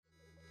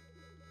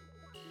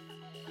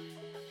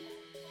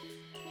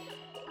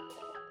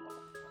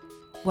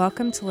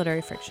Welcome to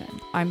Literary Fiction.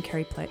 I'm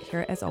Carrie Plitt,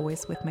 here as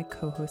always with my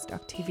co-host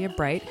Octavia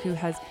Bright, who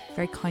has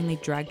very kindly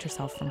dragged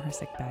herself from her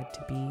sick bed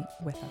to be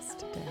with us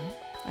today.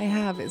 I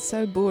have. It's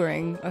so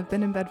boring. I've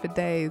been in bed for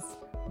days,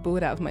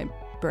 bored out of my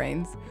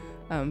brains.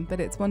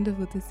 But it's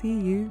wonderful to see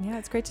you. Yeah,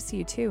 it's great to see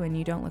you too, and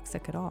you don't look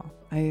sick at all.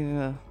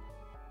 You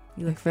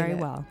look very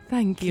well.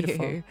 Thank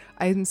Beautiful. you.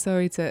 I'm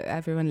sorry to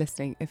everyone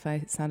listening if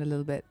I sound a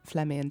little bit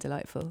phlegmy and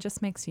delightful. It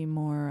just makes you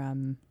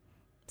more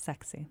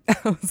sexy.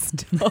 Oh,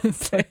 stop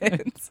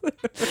it.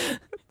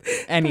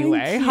 Anyway,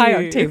 Thank hi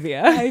you.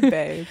 Octavia. Hi,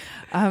 babe.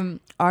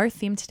 Our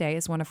theme today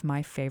is one of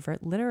my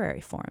favorite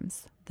literary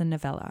forms, the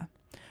novella.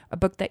 A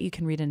book that you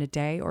can read in a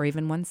day or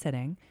even one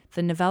sitting.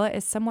 The novella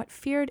is somewhat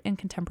feared in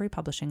contemporary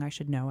publishing, I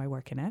should know, I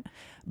work in it.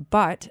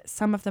 But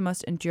some of the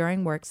most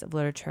enduring works of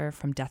literature,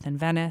 from Death in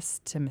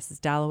Venice to Mrs.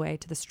 Dalloway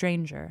to The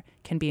Stranger,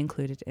 can be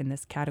included in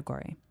this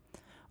category.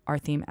 Our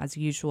theme, as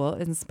usual,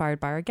 is inspired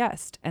by our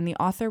guest, and the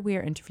author we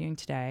are interviewing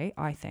today,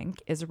 I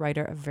think, is a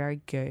writer of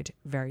very good,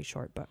 very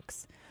short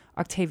books.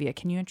 Octavia,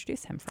 can you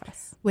introduce him for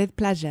us? With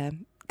pleasure.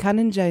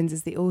 Conan Jones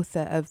is the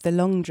author of The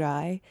Long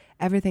Dry,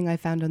 Everything I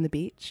Found on the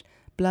Beach,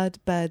 Blood,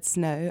 Bird,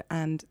 Snow,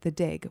 and The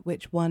Dig,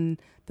 which won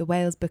the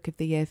Wales Book of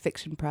the Year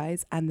Fiction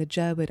Prize and the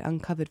Jerwood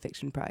Uncovered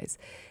Fiction Prize.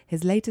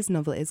 His latest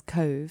novel is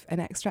Cove, an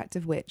extract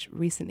of which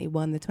recently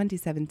won the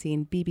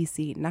 2017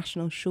 BBC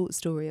National Short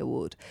Story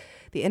Award.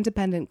 The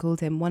Independent called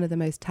him one of the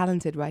most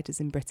talented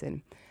writers in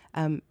Britain.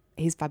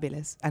 He's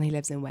fabulous, and he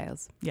lives in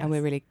Wales. Yes. And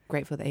we're really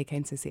grateful that he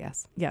came to see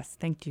us. Yes,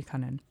 thank you,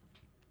 Conan.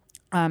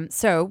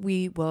 So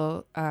we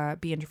will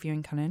be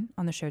interviewing Conan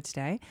on the show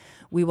today.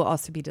 We will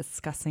also be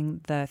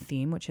discussing the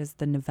theme, which is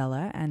the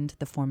novella and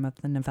the form of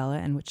the novella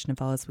and which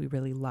novellas we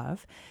really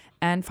love.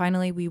 And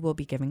finally, we will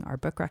be giving our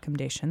book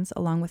recommendations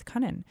along with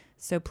Conan.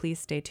 So please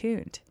stay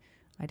tuned.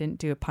 I didn't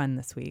do a pun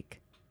this week.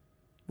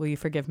 Will you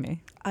forgive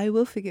me? I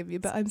will forgive you,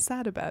 but I'm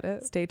sad about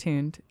it. Stay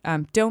tuned.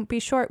 Don't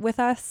be short with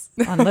us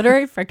on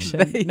literary fiction.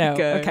 There you No,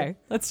 go. Okay.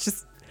 Let's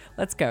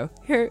go.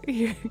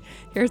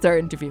 Here's our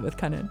interview with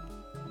Conan.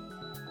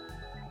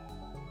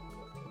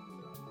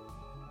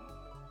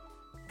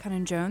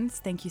 Conan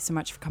Jones, thank you so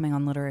much for coming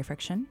on Literary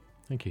Fiction.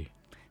 Thank you.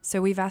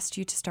 So we've asked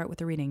you to start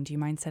with a reading. Do you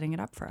mind setting it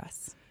up for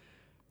us?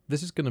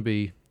 This is going to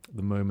be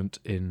the moment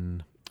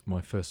in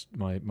my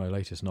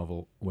latest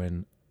novel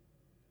when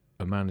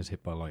a man is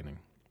hit by lightning.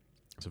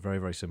 It's a very,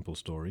 very simple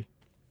story.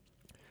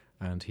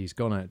 And he's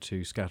gone out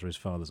to scatter his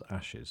father's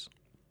ashes.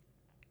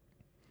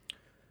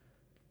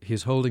 He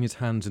is holding his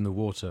hands in the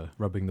water,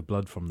 rubbing the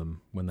blood from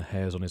them when the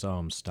hairs on his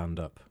arms stand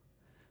up.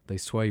 They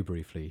sway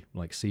briefly,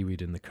 like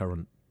seaweed in the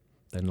current,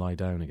 then lie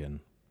down again.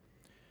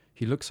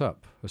 He looks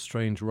up, a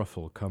strange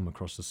ruffle come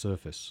across the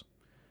surface.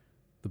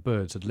 The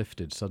birds had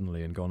lifted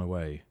suddenly and gone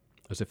away,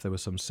 as if there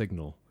was some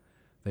signal.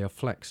 They are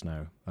flecks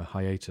now, a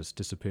hiatus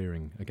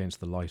disappearing against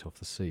the light off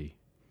the sea.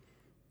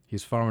 He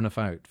is far enough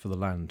out for the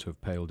land to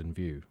have paled in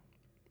view.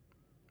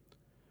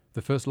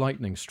 The first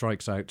lightning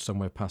strikes out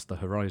somewhere past the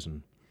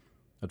horizon.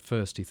 At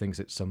first he thinks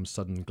it's some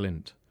sudden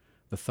glint.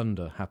 The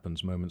thunder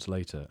happens moments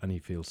later, and he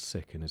feels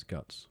sick in his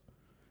guts.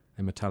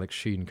 A metallic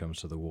sheen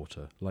comes to the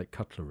water, like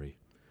cutlery,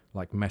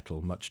 like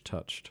metal much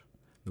touched.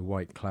 The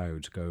white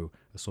clouds go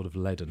a sort of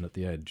leaden at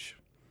the edge.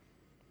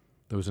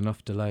 There was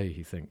enough delay,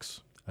 he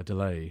thinks, a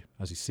delay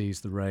as he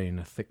sees the rain,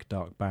 a thick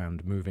dark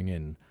band moving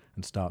in,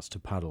 and starts to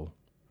paddle.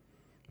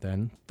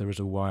 Then there is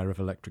a wire of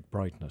electric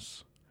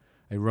brightness,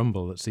 a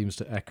rumble that seems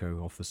to echo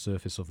off the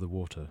surface of the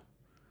water.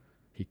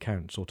 He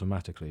counts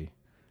automatically,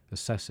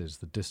 assesses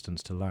the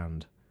distance to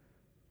land.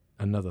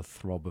 Another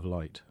throb of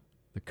light.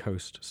 The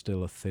coast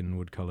still a thin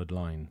wood-coloured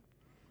line.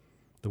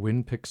 The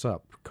wind picks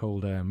up,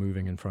 cold air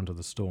moving in front of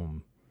the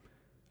storm.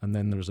 And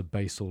then there is a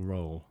basal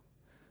roll,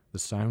 the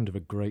sound of a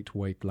great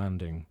weight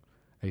landing,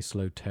 a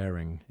slow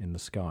tearing in the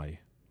sky.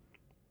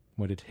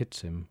 When it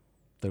hits him,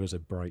 there is a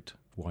bright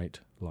white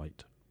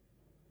light.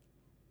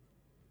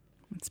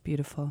 It's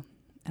beautiful.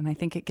 And I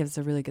think it gives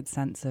a really good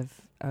sense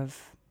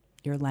of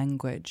your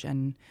language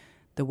and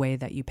the way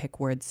that you pick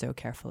words so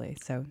carefully.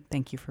 So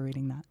thank you for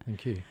reading that.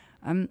 Thank you.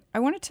 I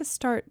wanted to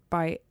start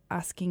by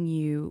asking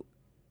you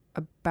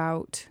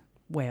about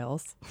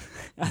Wales,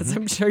 as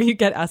I'm sure you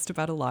get asked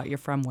about a lot. You're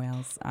from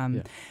Wales.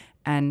 Yeah.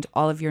 And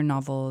all of your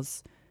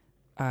novels,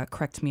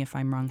 correct me if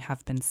I'm wrong,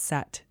 have been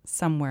set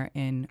somewhere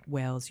in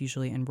Wales,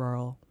 usually in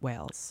rural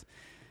Wales.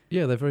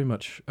 Yeah, they're very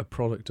much a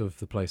product of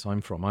the place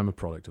I'm from. I'm a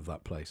product of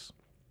that place.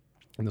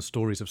 And the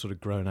stories have sort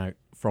of grown out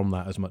from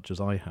that as much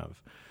as I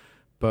have.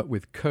 But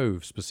with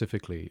Cove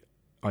specifically,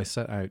 I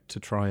set out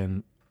to try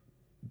and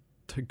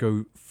to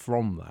go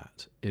from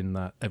that, in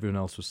that everyone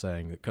else was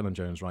saying that Conan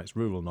Jones writes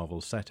rural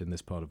novels set in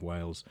this part of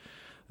Wales.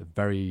 They're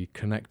very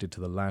connected to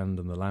the land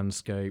and the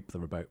landscape.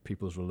 They're about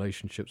people's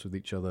relationships with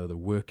each other, the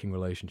working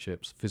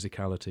relationships,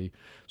 physicality.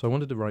 So I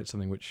wanted to write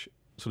something which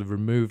sort of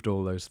removed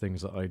all those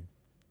things that I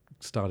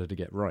started to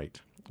get right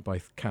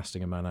by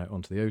casting a man out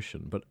onto the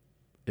ocean. But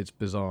it's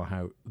bizarre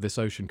how this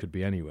ocean could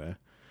be anywhere,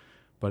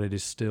 but it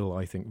is still,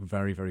 I think,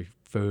 very, very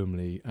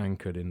firmly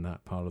anchored in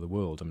that part of the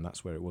world. I mean,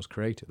 that's where it was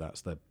created.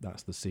 That's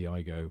the sea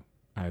I go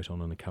out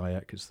on a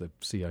kayak. It's the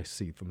sea I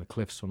see from the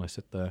cliffs when I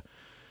sit there.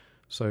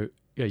 So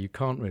yeah, you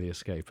can't really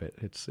escape it.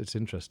 It's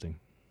interesting.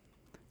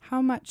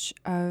 How much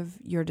of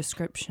your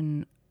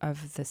description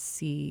of the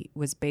sea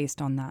was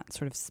based on that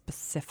sort of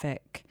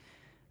specific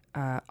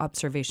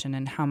observation,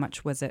 and how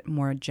much was it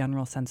more a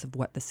general sense of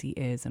what the sea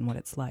is and what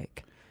it's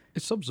like?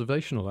 It's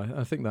observational.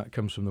 I think that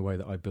comes from the way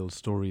that I build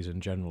stories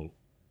in general.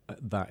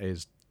 That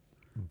is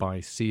by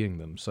seeing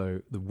them.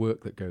 So the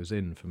work that goes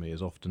in for me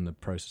is often the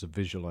process of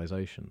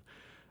visualization.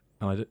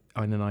 And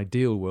in an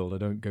ideal world, I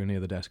don't go near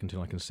the desk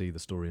until I can see the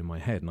story in my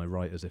head, and I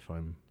write as if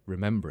I'm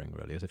remembering,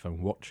 really, as if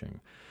I'm watching.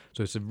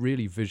 So it's a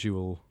really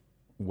visual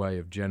way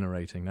of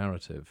generating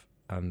narrative,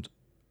 and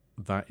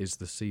that is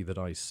the sea that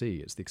I see.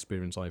 It's the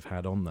experience I've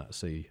had on that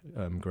sea,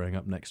 growing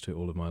up next to it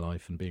all of my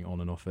life and being on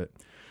and off it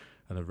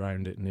and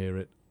around it, near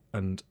it.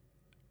 And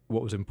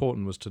what was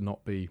important was to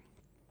not be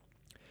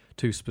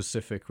too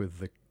specific with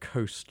the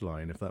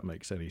coastline, if that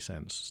makes any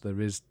sense.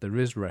 There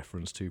is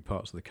reference to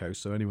parts of the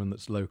coast, so anyone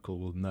that's local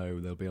will know.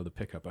 They'll be able to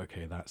pick up,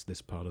 okay, that's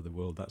this part of the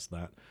world, that's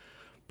that.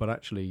 But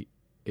actually,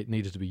 it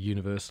needed to be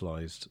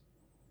universalized.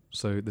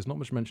 So there's not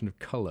much mention of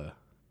colour.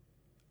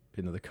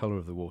 The colour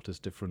of the water is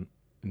different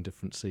in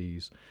different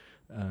seas.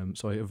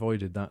 So I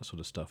avoided that sort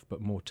of stuff,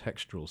 but more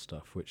textural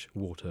stuff, which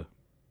water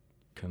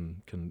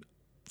can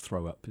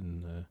throw up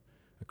in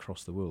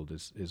across the world,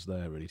 is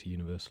there really to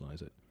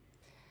universalise it.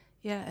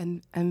 Yeah,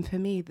 and for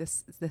me, the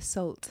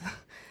salt,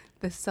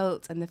 the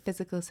salt and the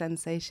physical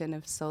sensation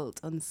of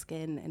salt on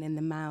skin and in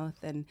the mouth,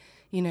 and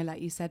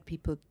like you said,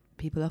 people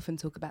often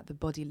talk about the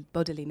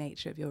bodily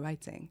nature of your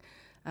writing,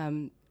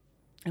 and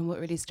what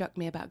really struck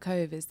me about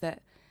Cove is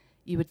that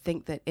you would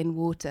think that in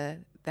water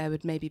there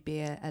would maybe be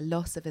a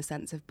loss of a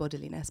sense of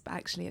bodiliness, but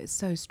actually it's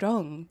so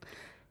strong.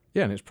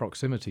 Yeah, and its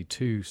proximity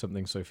to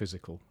something so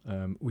physical.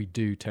 We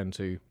do tend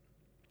to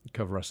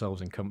cover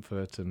ourselves in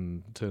comfort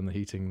and turn the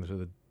heating to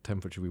the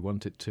temperature we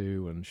want it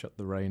to, and shut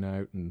the rain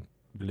out, and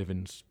live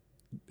in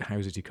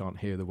houses you can't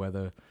hear the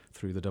weather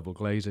through the double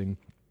glazing.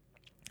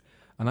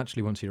 And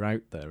actually, once you're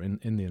out there in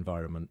the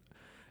environment,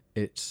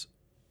 it's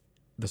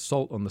the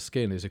salt on the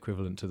skin is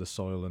equivalent to the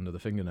soil under the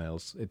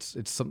fingernails. It's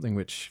something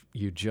which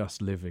you're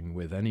just living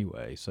with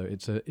anyway. So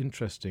it's an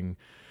interesting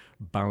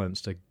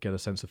balance to get a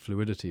sense of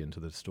fluidity into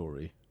the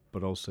story,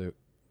 but also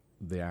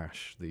the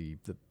ash, the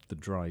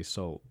dry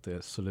salt,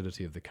 the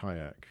solidity of the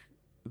kayak.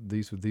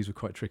 These were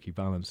quite tricky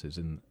balances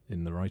in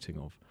the writing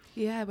of.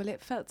 Yeah, well,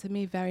 it felt to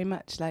me very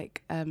much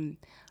like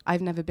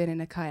I've never been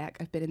in a kayak.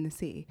 I've been in the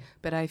sea,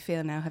 but I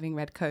feel now, having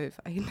read Cove,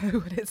 I know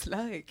what it's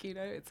like.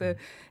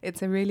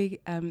 It's a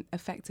really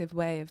effective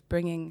way of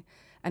bringing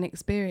an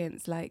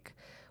experience like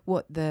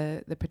what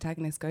the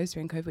protagonist goes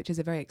through in Cove, which is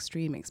a very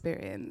extreme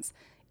experience,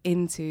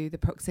 into the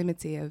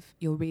proximity of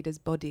your readers'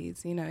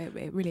 bodies.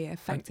 It really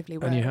effectively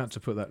works. And you had to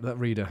put that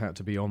reader had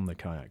to be on the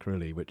kayak,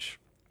 really, which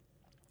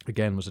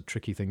again was a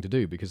tricky thing to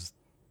do, because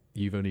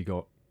you've only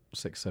got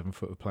 6-7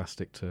 foot of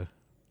plastic to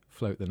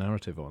float the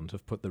narrative on, to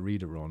put the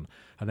reader on,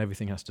 and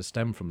everything has to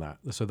stem from that.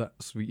 So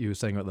that's what you were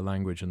saying about the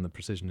language and the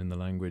precision in the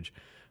language,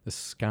 the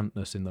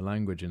scantness in the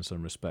language in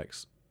some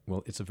respects.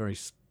 Well,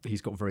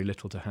 he's got very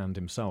little to hand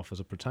himself as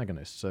a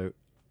protagonist. So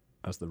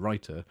as the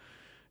writer,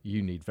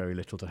 you need very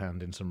little to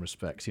hand in some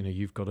respects.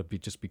 You've got to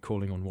be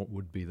calling on what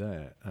would be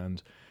there.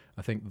 And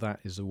I think that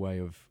is a way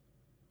of,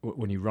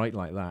 when you write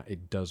like that,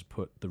 it does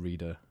put the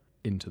reader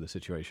into the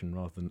situation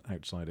rather than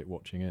outside it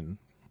watching in.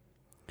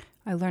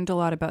 I learned a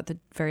lot about the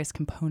various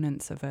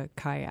components of a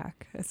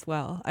kayak as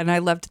well. And I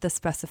loved the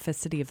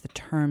specificity of the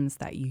terms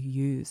that you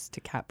use to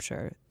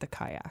capture the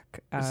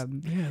kayak.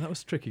 Yeah, that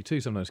was tricky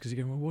too sometimes, because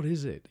you go, well, what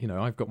is it?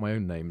 I've got my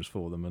own names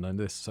for them,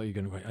 and so you're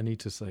going, wait, I need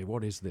to say,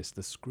 what is this?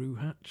 The screw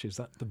hatch? Is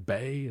that the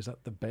bay? Is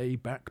that the bay,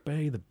 back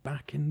bay? The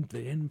back in,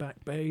 the in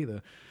back bay?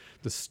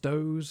 The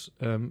stows?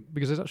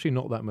 Because there's actually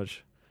not that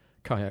much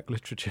kayak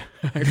literature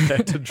out there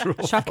to draw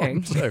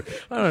Shocking. from. So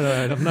I don't know,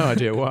 I have no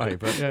idea why,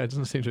 but yeah, it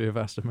doesn't seem to be a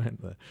vast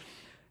amount there.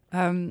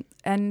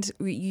 And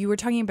you were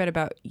talking a bit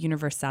about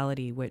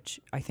universality, which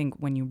I think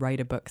when you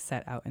write a book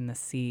set out in the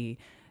sea,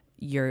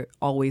 you're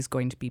always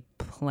going to be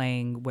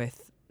playing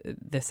with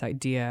this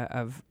idea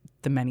of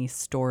the many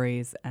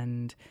stories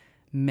and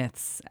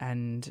myths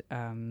and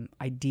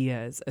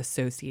ideas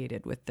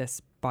associated with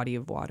this body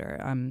of water.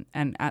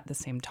 And at the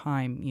same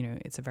time,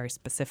 it's a very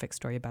specific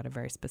story about a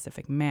very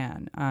specific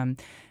man.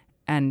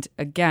 And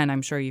again,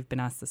 I'm sure you've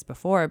been asked this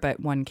before, but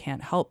one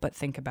can't help but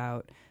think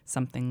about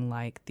something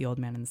like The Old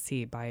Man and the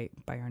Sea by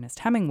Ernest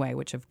Hemingway,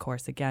 which of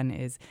course, again,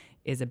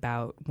 is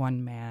about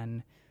one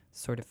man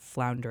sort of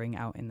floundering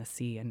out in the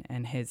sea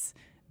and his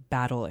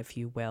battle, if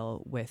you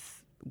will,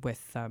 with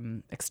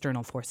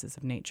external forces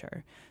of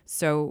nature.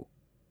 So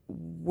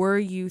were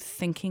you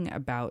thinking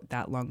about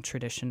that long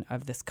tradition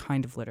of this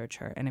kind of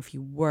literature? And if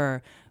you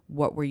were,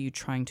 what were you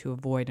trying to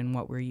avoid and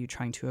what were you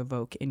trying to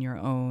evoke in your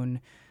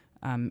own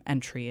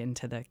entry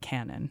into the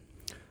canon?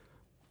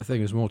 I think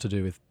it was more to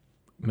do with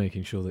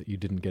making sure that you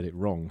didn't get it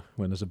wrong.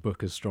 When there's a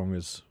book as strong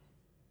as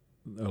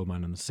Old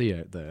Man and the Sea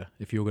out there,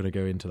 if you're going to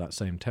go into that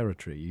same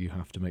territory, you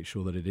have to make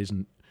sure that it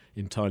isn't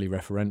entirely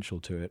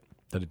referential to it,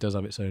 that it does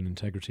have its own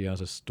integrity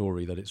as a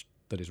story, that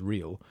is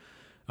real,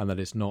 and that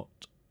it's not.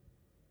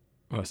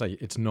 Well, I say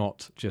it's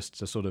not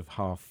just a sort of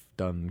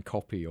half-done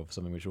copy of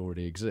something which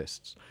already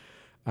exists.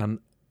 And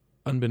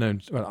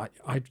unbeknownst, well,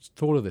 I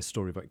thought of this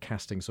story about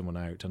casting someone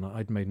out, and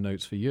I'd made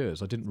notes for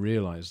years. I didn't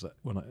realise that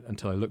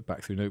until I looked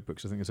back through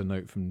notebooks. I think there's a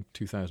note from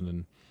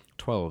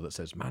 2012 that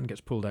says, "Man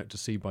gets pulled out to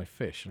sea by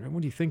fish." And I went,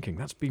 what are you thinking?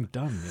 That's been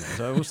done.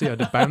 So obviously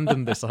I'd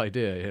abandoned this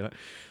idea.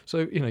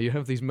 So you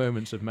have these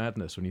moments of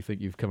madness when you think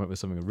you've come up with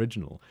something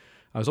original.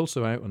 I was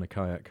also out on a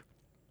kayak,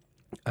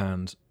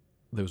 and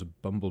there was a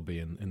bumblebee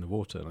in the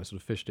water, and I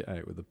sort of fished it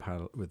out with the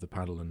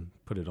paddle and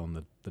put it on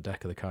the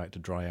deck of the kayak to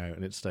dry out,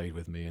 and it stayed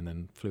with me and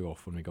then flew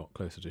off when we got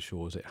closer to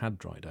shore as it had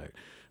dried out.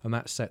 And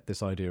that set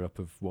this idea up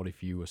of what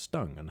if you were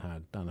stung and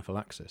had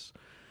anaphylaxis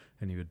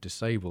and you were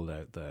disabled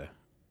out there.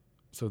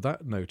 So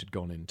that note had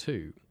gone in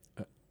too.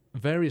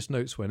 Various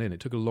notes went in. It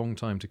took a long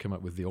time to come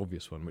up with the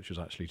obvious one, which was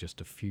actually just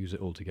to fuse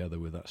it all together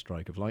with that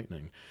strike of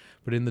lightning.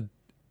 But in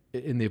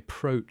the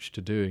approach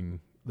to doing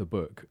the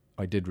book,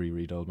 I did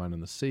reread Old Man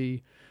and the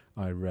Sea.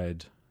 I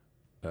read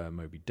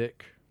Moby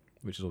Dick,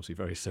 which is obviously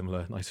very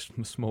similar, nice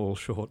small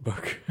short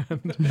book.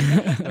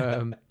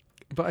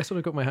 But I sort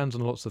of got my hands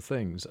on lots of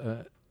things.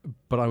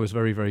 But I was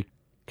very, very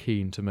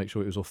keen to make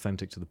sure it was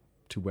authentic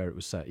to where it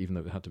was set, even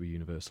though it had to be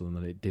universal, and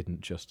that it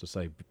didn't just to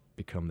say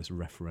become this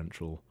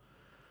referential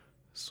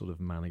sort of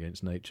man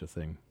against nature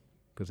thing,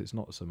 because it's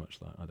not so much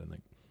that, I don't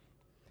think.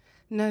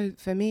 No,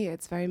 for me,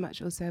 it's very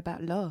much also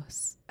about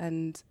loss,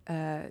 and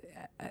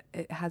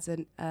it has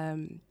an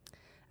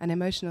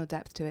emotional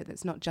depth to it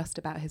that's not just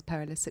about his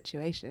perilous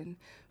situation,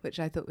 which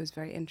I thought was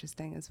very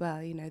interesting as well.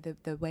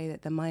 The way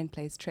that the mind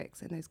plays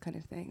tricks and those kind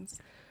of things.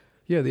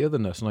 Yeah, the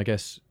otherness, and I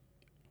guess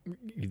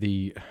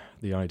the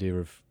idea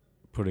of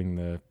putting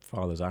the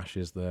father's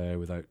ashes there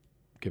without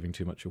giving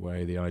too much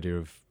away, the idea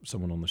of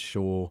someone on the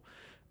shore.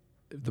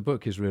 The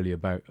book is really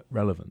about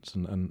relevance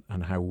and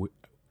how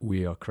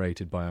we are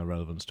created by our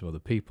relevance to other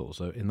people.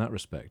 So in that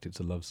respect, it's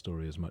a love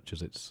story as much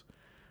as it's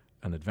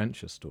an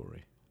adventure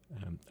story.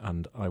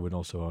 And I would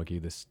also argue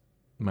this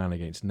man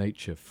against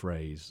nature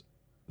phrase,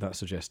 that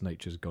suggests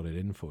nature's got it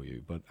in for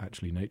you, but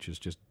actually nature's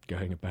just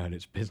going about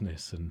its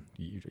business. And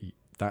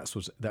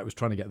that was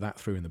trying to get that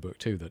through in the book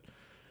too, that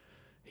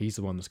he's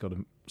the one that's got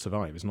to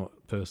survive. It's not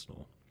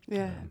personal.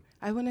 Yeah.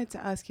 I wanted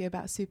to ask you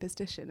about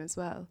superstition as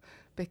well,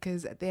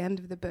 because at the end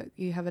of the book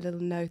you have a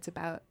little note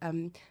about,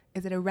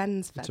 is it a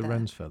wren's feather? It's a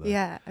wren's feather.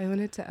 Yeah. I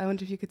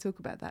wonder if you could talk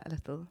about that a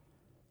little.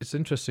 It's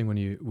interesting when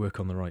you work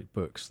on the right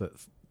books that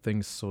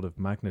things sort of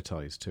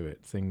magnetize to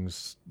it.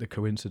 The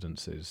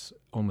coincidences,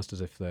 almost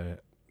as if they're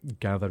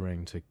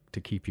gathering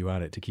to keep you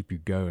at it, to keep you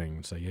going,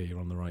 and say, yeah, you're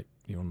on the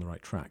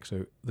right track.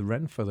 So the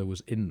wren feather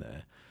was in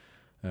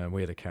there.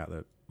 We had a cat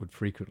that would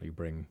frequently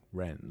bring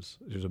wrens.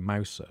 It was a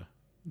mouser.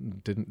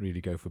 Didn't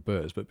really go for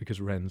birds, but because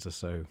wrens are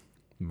so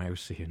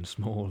mousy and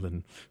small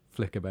and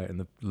flick about in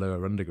the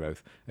lower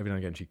undergrowth, every now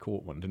and again she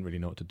caught one, didn't really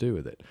know what to do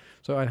with it.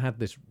 So I had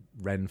this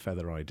wren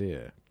feather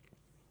idea,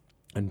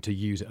 and to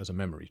use it as a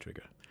memory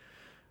trigger.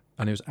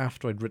 And it was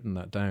after I'd written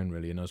that down,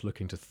 really, and I was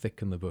looking to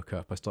thicken the book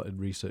up, I started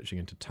researching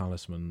into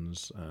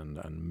talismans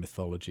and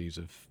mythologies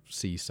of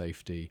sea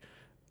safety,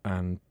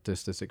 and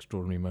there's this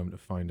extraordinary moment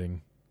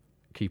of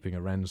keeping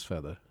a wren's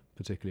feather,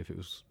 particularly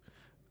if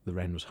the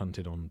wren was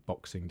hunted on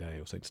Boxing Day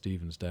or St.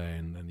 Stephen's Day,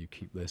 and then you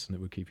keep this and it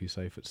would keep you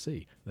safe at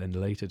sea. Then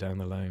later down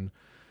the line,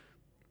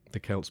 the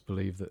Celts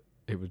believed that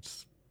it would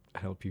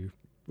help you,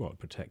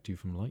 protect you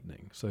from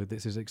lightning. So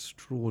this is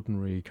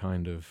extraordinary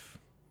kind of,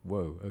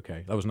 whoa,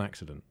 okay, that was an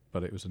accident,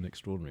 but it was an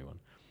extraordinary one.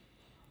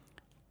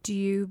 Do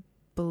you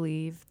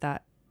believe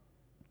that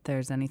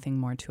there's anything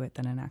more to it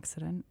than an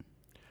accident?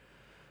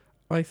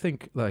 I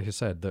think, like I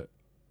said, that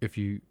if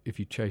you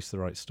chase the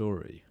right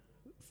story,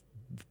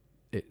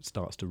 it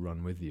starts to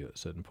run with you at a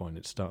certain point.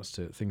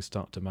 Things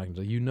start to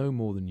magnetize. You know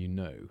more than you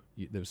know.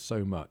 There's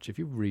so much. If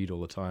you read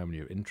all the time and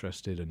you're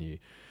interested and you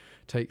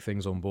take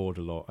things on board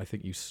a lot, I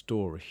think you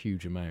store a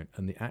huge amount.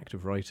 And the act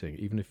of writing,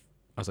 even if,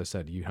 as I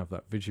said, you have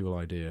that visual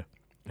idea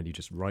and you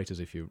just write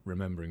as if you're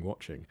remembering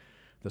watching,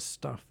 the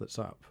stuff that's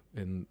up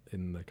in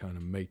the kind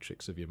of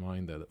matrix of your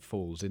mind there that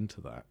falls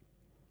into that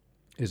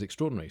is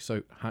extraordinary.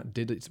 So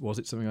was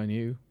it something I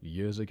knew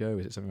years ago?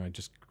 Is it something I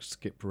just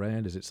skipped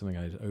read? Is it something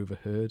I'd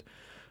overheard?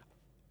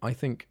 I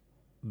think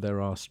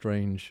there are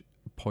strange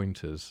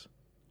pointers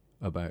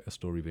about a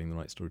story being the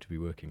right story to be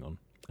working on,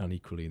 and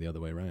equally the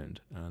other way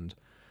around. And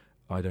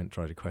I don't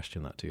try to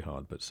question that too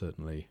hard, but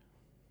certainly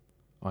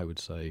I would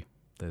say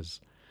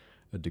there's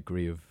a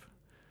degree of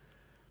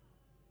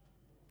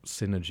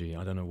synergy.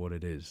 I don't know what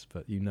it is,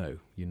 but you know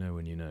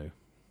when you know.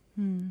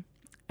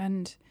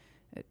 And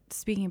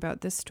speaking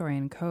about this story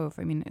in Cove,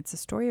 I mean, it's a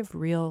story of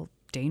real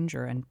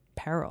danger and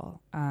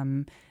peril.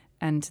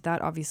 And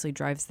that obviously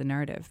drives the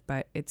narrative,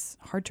 but it's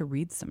hard to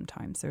read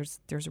sometimes.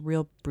 There's a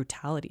real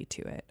brutality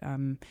to it.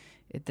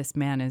 This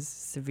man is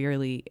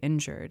severely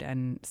injured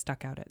and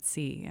stuck out at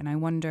sea. And I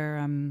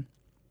wonder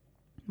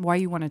why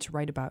you wanted to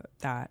write about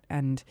that,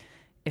 and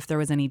if there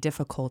was any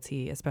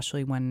difficulty,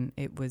 especially when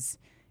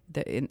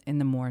in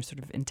the more sort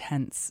of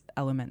intense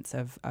elements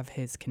of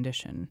his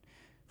condition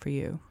for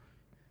you?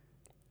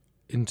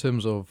 In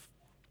terms of,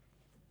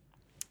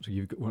 so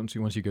once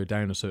you go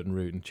down a certain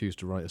route and choose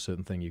to write a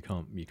certain thing, you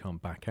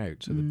can't back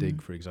out. So the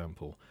dig, for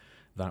example,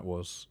 that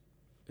was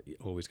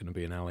always going to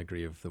be an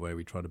allegory of the way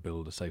we try to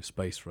build a safe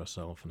space for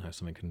ourselves and how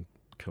something can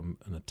come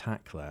and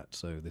attack that.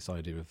 So this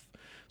idea of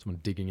someone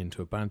digging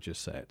into a Badger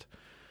set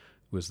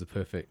was the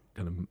perfect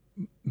kind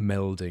of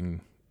melding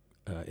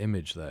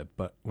image there.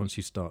 But once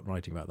you start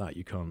writing about that,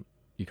 you can't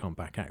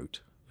back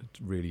out.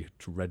 Really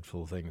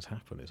dreadful things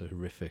happen. It's a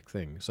horrific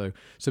thing. So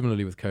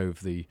similarly with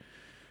Cove, the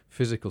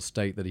physical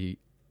state that he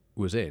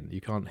was in, you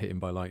can't hit him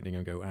by lightning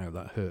and go, ow,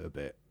 that hurt a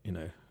bit.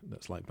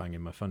 That's like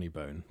banging my funny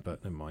bone.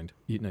 But never mind.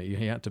 He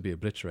had to be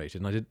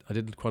obliterated. And I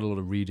did quite a lot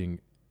of reading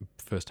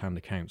first-hand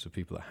accounts of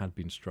people that had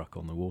been struck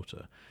on the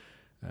water,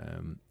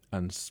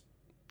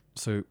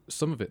 so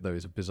some of it though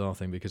is a bizarre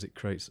thing because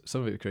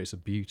some of it creates a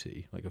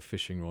beauty, like a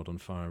fishing rod on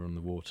fire on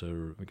the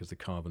water because the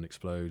carbon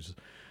explodes,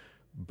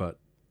 but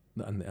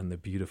and the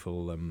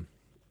beautiful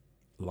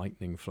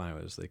lightning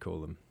flowers, they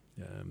call them,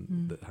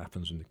 that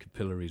happens when the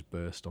capillaries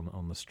burst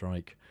on the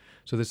strike.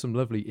 So there's some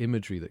lovely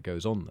imagery that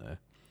goes on there,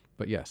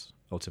 but yes,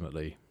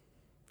 ultimately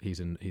he's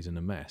in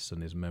a mess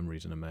and his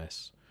memory's in a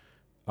mess.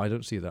 I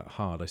don't see that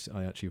hard.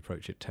 I actually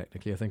approach it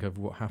technically. I think of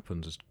what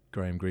happens, as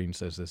Graham Greene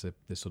says, there's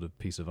this sort of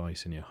piece of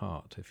ice in your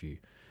heart. If you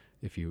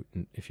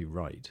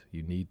write,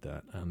 you need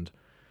that. And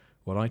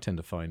what I tend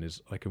to find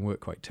is I can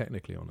work quite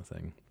technically on a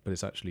thing, but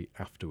it's actually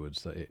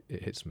afterwards that it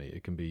hits me.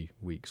 It can be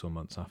weeks or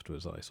months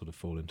afterwards that I sort of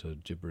fall into a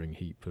gibbering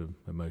heap of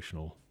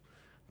emotional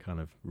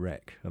kind of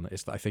wreck. And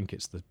I think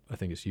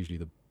it's usually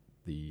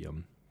the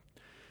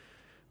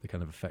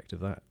kind of effect of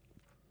that.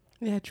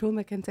 Yeah,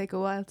 trauma can take a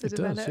while to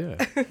develop. It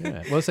does,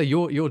 yeah. Well, I say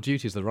your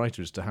duty as the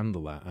writer is to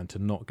handle that and to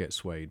not get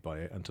swayed by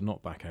it and to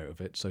not back out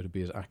of it, so to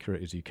be as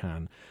accurate as you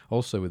can.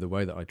 Also, with the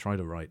way that I try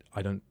to write,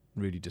 I don't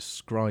really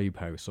describe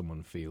how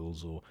someone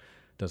feels, or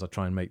I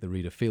try and make the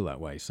reader feel that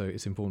way. So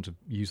it's important to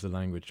use the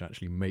language to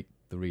actually make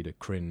the reader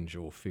cringe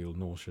or feel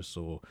nauseous,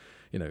 or,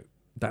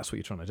 that's what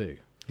you're trying to do.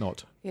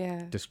 Not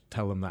just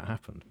tell them that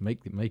happened.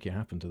 Make it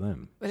happen to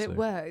them. But it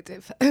worked.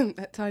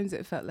 At times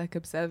it felt like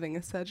observing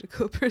a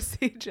surgical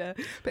procedure,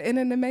 but in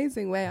an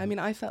amazing way. I mean,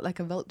 I felt like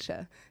a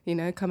vulture,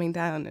 coming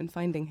down and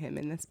finding him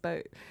in this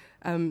boat.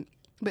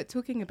 But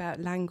talking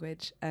about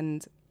language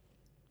and,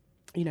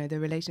 the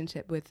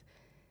relationship with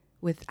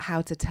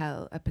how to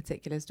tell a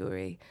particular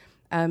story,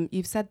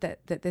 you've said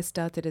that this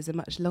started as a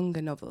much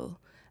longer novel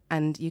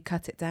and you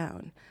cut it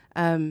down.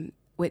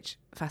 Which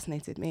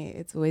fascinated me.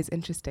 It's always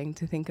interesting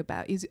to think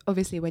about.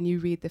 Obviously, when you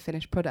read the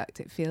finished product,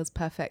 it feels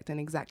perfect and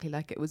exactly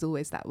like it was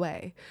always that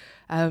way.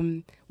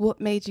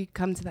 What made you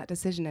come to that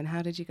decision, and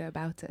how did you go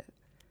about it?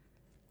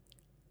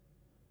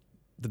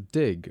 The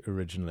dig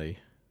originally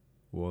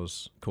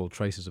was called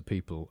Traces of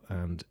People,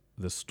 and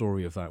the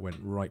story of that went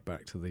right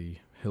back to the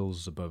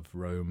hills above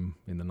Rome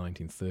in the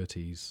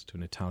 1930s, to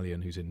an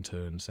Italian who's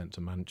interned, sent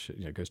to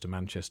goes to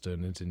Manchester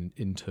and is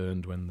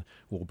interned when the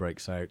war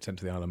breaks out, sent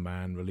to the Isle of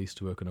Man, released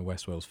to work on a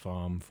West Wales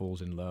farm,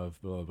 falls in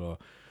love, blah, blah, blah.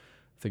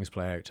 Things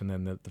play out. And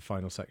then the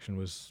final section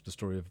was the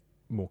story of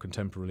more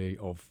contemporarily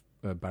of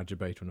a badger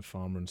baiter and a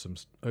farmer and some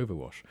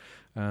overwash.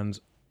 And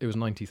it was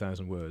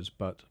 90,000 words,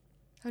 but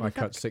I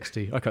cut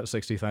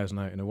 60,000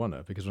 out in a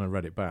oneer, because when I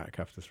read it back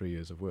after 3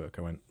 years of work,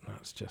 I went,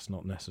 that's just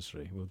not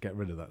necessary. We'll get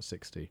rid of that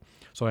 60.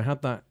 So I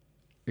had that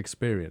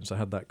experience, I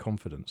had that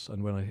confidence,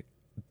 and when I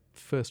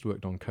first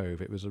worked on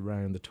Cove, it was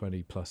around the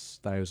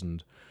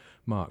 20,000+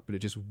 mark, but it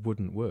just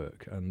wouldn't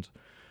work. And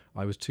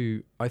I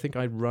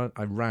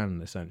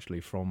ran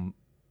essentially from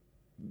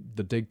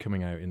the dig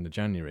coming out in the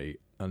January,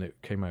 and it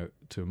came out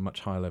to a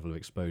much higher level of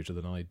exposure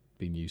than I'd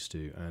been used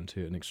to, and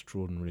to an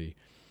extraordinarily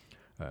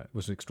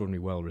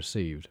well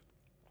received.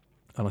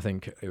 And I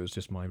think it was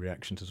just my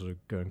reaction to sort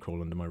of go and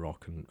crawl under my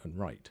rock and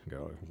write and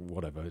go, oh,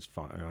 whatever, it's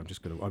fine.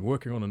 I'm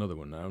working on another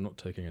one now. I'm not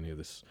taking any of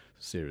this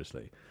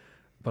seriously.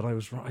 But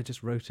I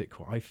just wrote it.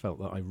 I felt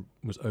that I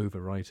was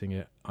overwriting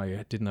it.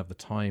 I didn't have the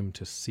time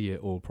to see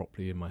it all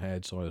properly in my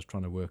head. So I was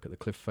trying to work at the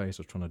cliff face.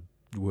 I was trying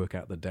to work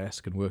out the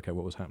desk and work out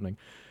what was happening.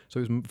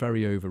 So it was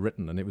very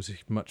overwritten, and it was a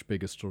much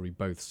bigger story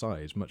both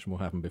sides. Much more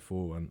happened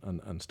before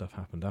and stuff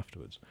happened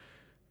afterwards.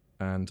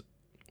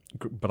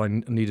 But I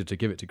needed to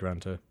give it to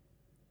Granta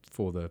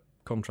for the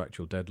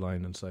contractual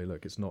deadline and say,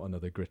 look, it's not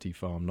another gritty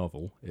farm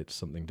novel. It's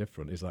something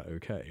different. Is that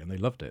okay? And they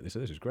loved it. They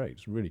said, this is great.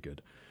 It's really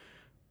good.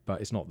 But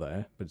it's not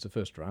there. But it's a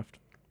first draft,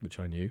 which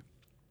I knew.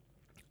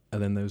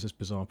 And then there was this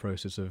bizarre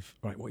process of,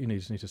 right, what you need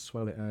is to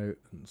swell it out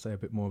and say a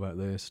bit more about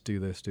this, do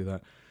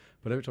that.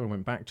 But every time I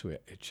went back to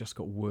it, it just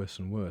got worse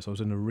and worse. I was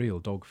in a real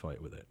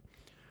dogfight with it.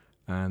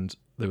 And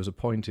there was a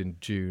point in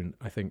June,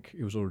 I think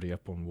it was already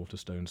up on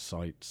Waterstone's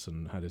sites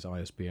and had his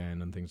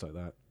ISBN and things like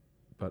that.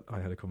 But I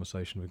had a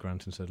conversation with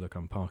Grant and said, look,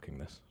 I'm parking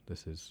this.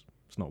 It's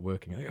not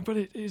working. I go, but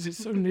it is. It's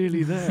so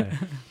nearly there.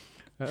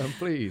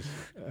 Please.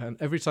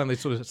 And every time they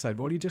sort of said,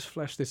 well, you just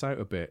flesh this out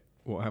a bit.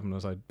 What happened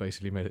was I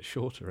basically made it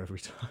shorter every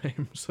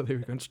time. So they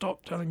were going,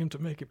 stop telling him to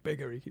make it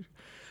bigger.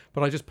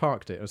 But I just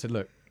parked it. I said,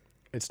 look,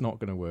 it's not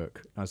going to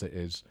work as it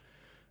is.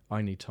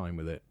 I need time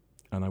with it.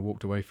 And I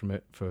walked away from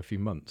it for a few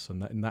months.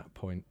 And in that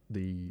point,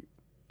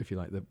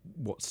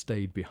 what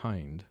stayed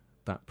behind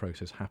that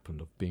process happened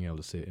of being able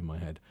to see it in my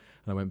head.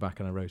 And I went back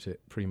and I wrote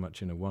it pretty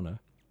much in a one-er.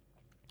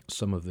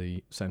 Some of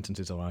the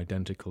sentences are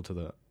identical to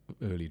the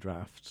early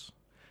drafts,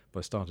 but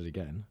I started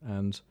again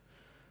and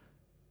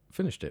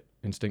finished it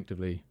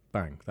instinctively.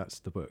 Bang, that's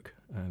the book.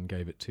 And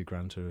gave it to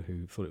Granta,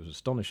 who thought it was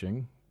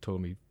astonishing,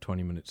 told me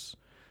 20 minutes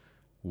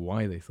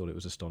why they thought it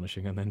was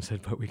astonishing, and then said,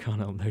 but we can't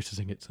help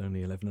noticing it's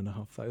only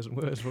 11,500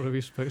 words. What are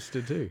we supposed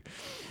to do?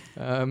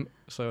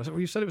 So I said, well,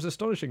 you said it was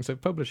astonishing, so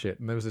publish it.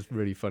 And there was this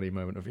really funny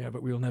moment of,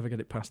 but we'll never get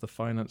it past the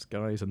finance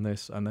guys and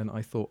this. And then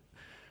I thought,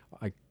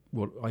 I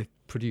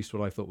produced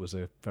what I thought was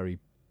a very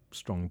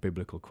strong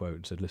biblical quote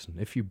and said, listen,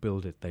 if you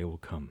build it, they will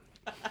come.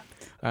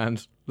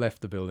 And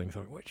left the building,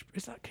 thought, which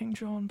is that King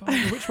John Bible?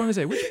 Which one is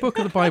it? Which book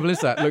of the Bible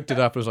is that? Looked it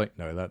up, and was like,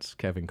 no, that's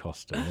Kevin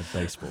Costner, a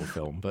baseball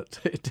film. But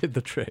it did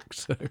the trick,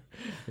 so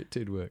it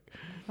did work.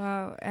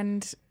 Wow,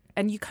 and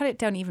you cut it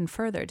down even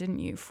further, didn't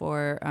you,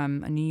 for a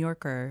New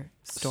Yorker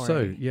story?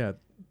 So, yeah,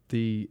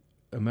 the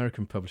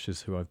American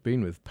publishers who I've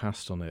been with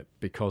passed on it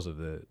because of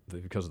the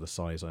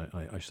size,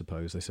 I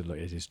suppose. They said, look,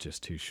 it is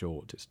just too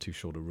short. It's too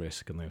short a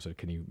risk. And they said,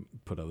 can you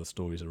put other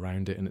stories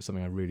around it? And it's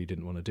something I really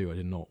didn't want to do. I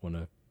did not want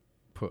to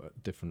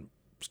put different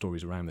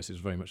stories around this. It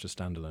was very much a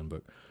standalone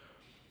book.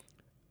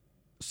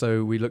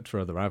 So we looked for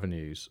other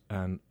avenues,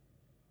 and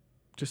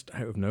just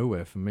out of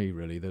nowhere for me,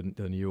 really, the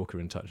New Yorker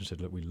in touch and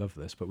said, look, we love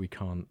this, but we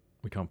can't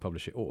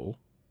publish it all.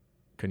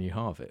 Can you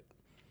halve it?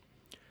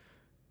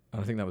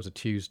 And I think that was a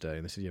Tuesday,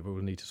 and they said, but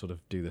we'll need to sort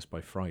of do this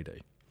by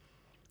Friday.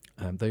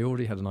 They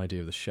already had an idea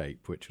of the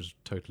shape, which was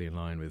totally in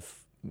line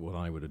with what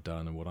I would have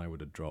done and what I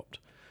would have dropped.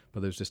 But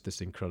there was just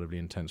this incredibly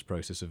intense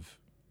process of,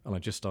 and I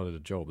just started a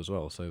job as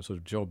well, so sort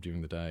of job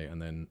during the day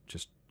and then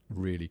just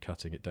really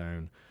cutting it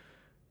down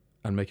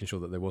and making sure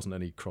that there wasn't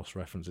any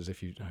cross-references.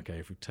 If we've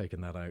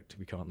taken that out,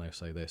 we can't now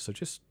say this. So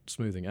just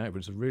smoothing it out, but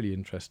it's a really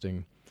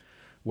interesting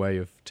way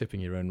of tipping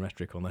your own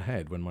rhetoric on the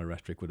head, when my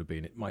rhetoric would have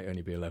been, it might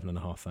only be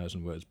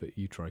 11,500 words, but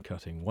you try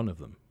cutting one of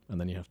them,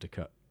 and then you have to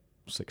cut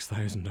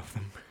 6,000 of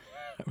them.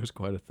 That was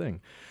quite a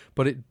thing.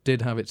 But it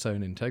did have its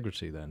own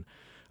integrity then,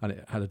 and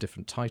it had a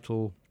different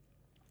title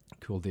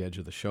called The Edge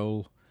of the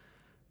Shoal.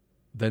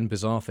 Then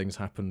bizarre things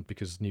happened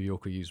because New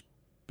Yorker used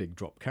big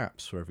drop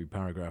caps for every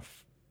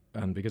paragraph.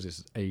 And because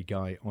it's a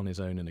guy on his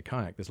own in a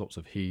kayak, there's lots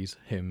of he's,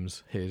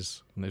 hims,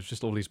 his, and there's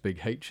just all these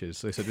big H's.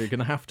 So they said, you're going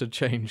to have to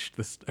change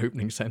the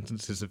opening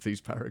sentences of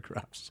these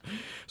paragraphs.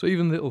 So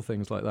even little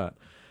things like that.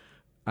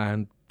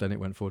 And then it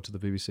went forward to the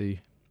BBC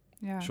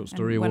Short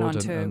Story Award. Went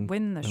on to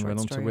win the Short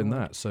Story Award.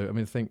 That. So, I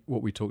mean, I think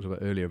what we talked about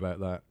earlier about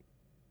that,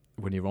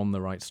 when you're on the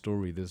right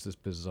story, there's this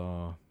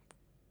bizarre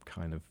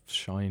kind of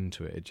shine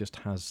to it. It just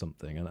has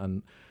something.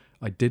 And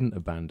I didn't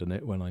abandon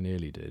it when I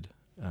nearly did.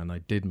 And I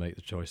did make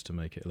the choice to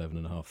make it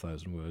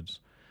 11,500 words,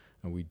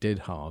 and we did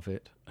halve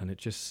it, and it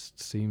just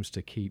seems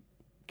to keep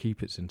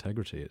its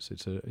integrity. It's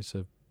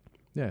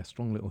a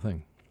strong little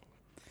thing.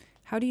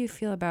 How do you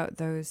feel about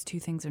those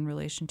two things in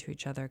relation to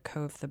each other,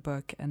 Cove the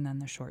book and then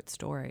the short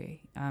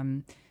story?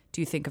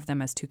 Do you think of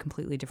them as two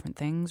completely different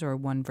things or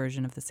one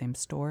version of the same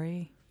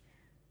story?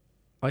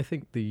 I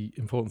think the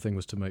important thing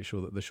was to make sure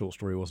that the short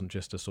story wasn't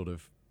just a sort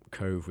of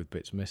Cove with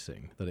bits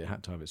missing, that it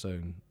had to have its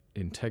own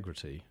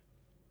integrity.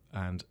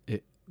 And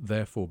it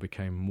therefore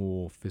became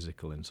more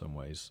physical in some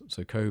ways.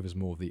 So Cove is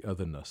more of the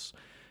otherness.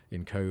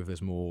 In Cove,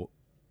 there's more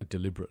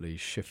deliberately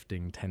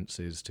shifting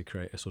tenses to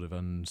create a sort of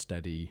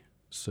unsteady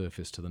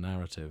surface to the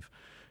narrative.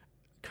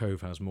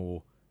 Cove has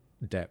more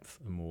depth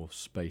and more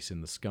space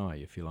in the sky,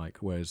 if you like,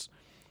 whereas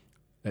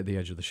At the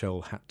Edge of the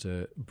Shoal had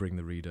to bring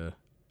the reader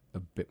a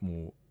bit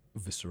more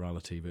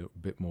viscerality, a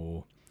bit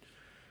more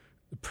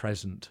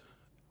present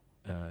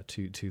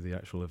to the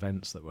actual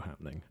events that were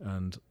happening.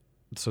 And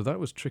so that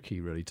was tricky,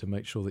 really, to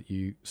make sure that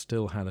you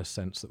still had a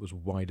sense that was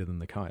wider than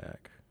the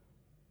kayak,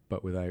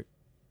 but without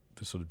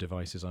the sort of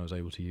devices I was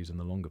able to use in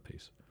the longer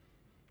piece.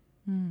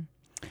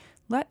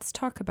 Let's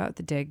talk about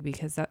The Dig,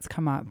 because that's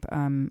come up,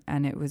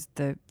 and it was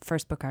the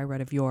first book I read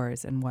of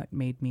yours and what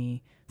made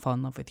me fall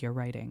in love with your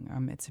writing.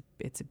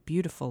 It's a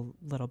beautiful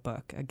little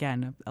book.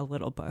 Again, a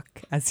little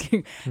book, as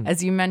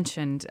you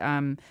mentioned,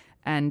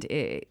 and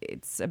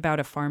it's about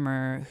a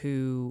farmer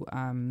who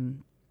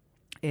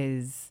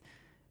is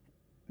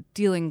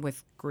dealing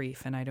with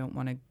grief, and I don't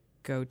want to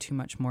go too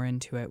much more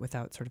into it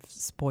without sort of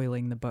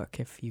spoiling the book,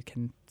 if you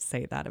can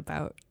say that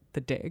about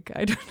The Dig.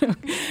 I don't know.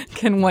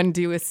 Can one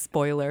do a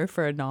spoiler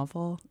for a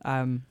novel?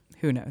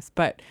 Who knows?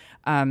 But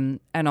and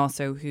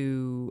also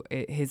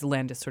his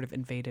land is sort of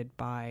invaded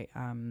by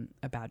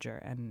a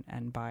badger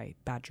and by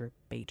badger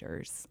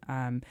baiters.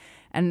 And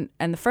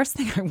the first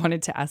thing I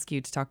wanted to ask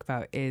you to talk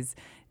about is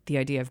the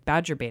idea of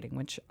badger baiting,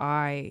 which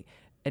I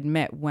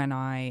admit when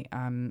I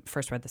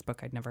first read this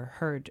book, I'd never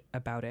heard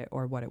about it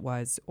or what it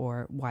was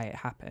or why it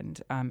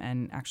happened,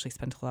 and actually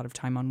spent a lot of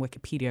time on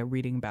Wikipedia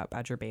reading about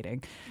badger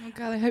baiting. Oh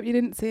God, I hope you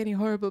didn't see any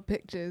horrible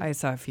pictures. I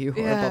saw a few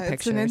horrible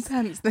pictures. It's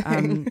an intense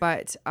thing.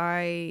 But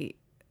I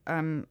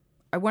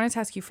I wanted to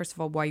ask you, first of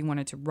all, why you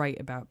wanted to write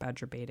about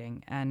badger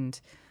baiting. And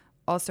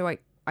also,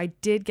 I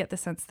did get the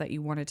sense that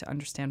you wanted to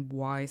understand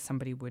why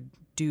somebody would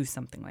do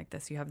something like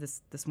this. You have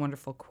this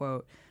wonderful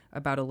quote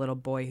about a little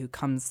boy who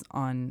comes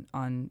on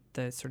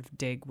the sort of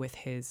dig with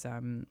his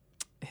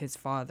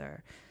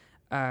father.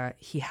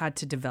 He had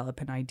to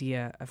develop an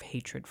idea of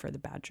hatred for the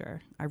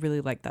badger. I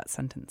really like that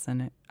sentence,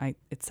 and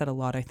it said a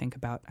lot, I think,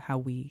 about how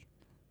we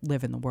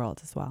live in the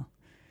world as well.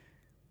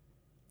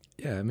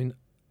 Yeah, I mean,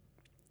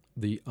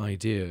 the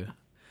idea,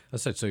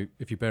 as I said, so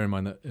if you bear in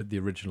mind that the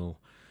original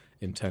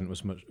intent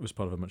was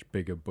part of a much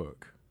bigger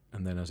book,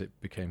 and then as it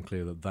became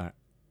clear that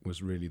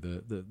was really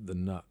the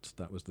nut,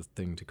 that was the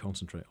thing to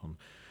concentrate on,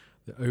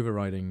 the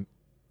overriding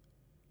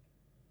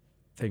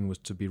thing was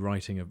to be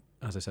writing,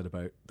 as I said,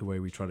 about the way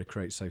we try to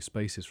create safe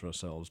spaces for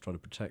ourselves, try to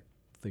protect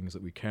things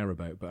that we care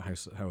about, but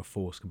how a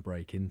force can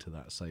break into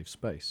that safe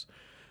space.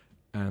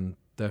 And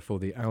therefore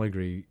the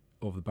allegory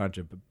of the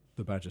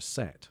badger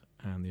set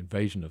and the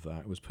invasion of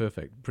that was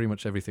perfect. Pretty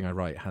much everything I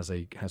write has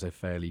a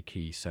fairly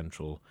key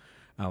central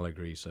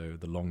allegory. So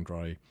the long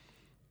dry,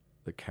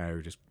 the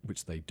cow,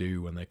 which they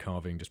do when they're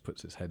calving, just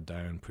puts its head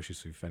down,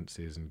 pushes through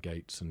fences and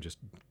gates, and just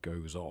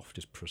goes off,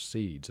 just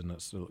proceeds. And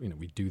that's,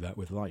 we do that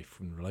with life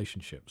and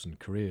relationships and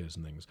careers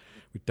and things.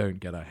 We don't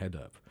get our head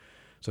up.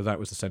 So that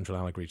was the central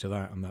allegory to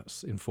that, and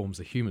that informs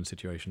the human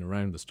situation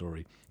around the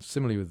story.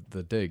 Similarly with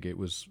the dig, it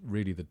was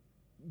really the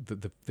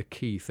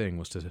key thing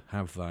was to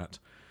have that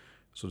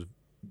sort of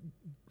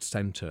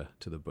center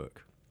to the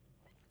book.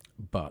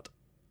 But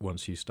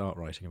once you start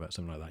writing about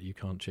something like that, you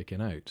can't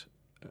chicken out.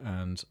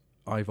 And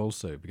I've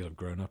also, because I've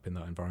grown up in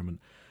that environment,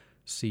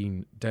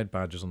 seen dead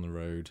badgers on the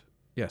road.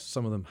 Yes,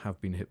 some of them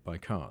have been hit by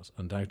cars,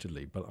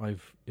 undoubtedly, but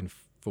I've, in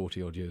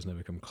 40 odd years,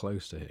 never come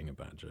close to hitting a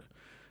badger.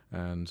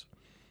 And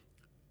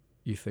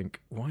you think,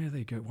 why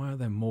are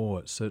there more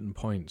at certain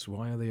points?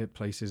 Why are they at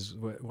places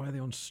why are they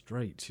on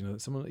straights?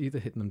 Someone either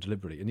hitting them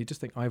deliberately, and you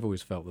just think, I've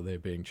always felt that they're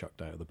being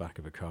chucked out of the back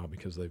of a car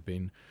because they've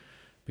been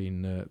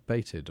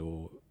baited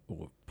or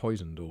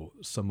poisoned or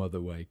some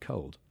other way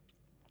culled.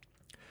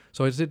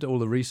 So I did all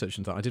the research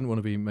and that. I didn't want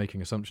to be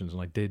making assumptions,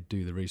 and I did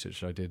do the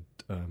research. I did.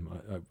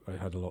 I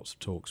had lots of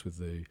talks with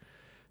the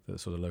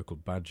sort of local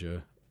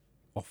badger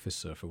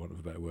officer, for want of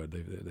a better word,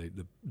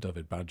 the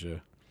Dyfed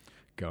Badger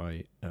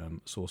guy.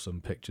 Saw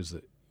some pictures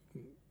that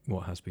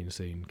what has been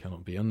seen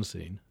cannot be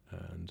unseen,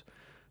 and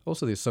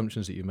also the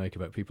assumptions that you make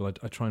about people.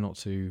 I try not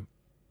to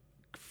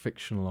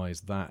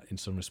fictionalize that in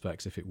some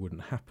respects if it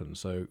wouldn't happen.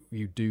 So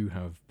you do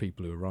have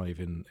people who arrive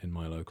in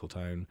my local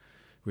town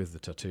with the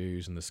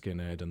tattoos and the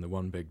skinhead and the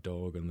one big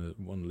dog and the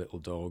one little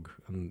dog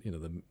and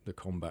the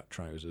combat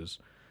trousers,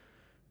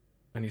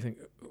 and you think,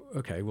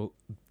 okay, well,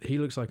 he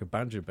looks like a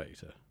badger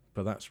baiter,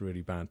 but that's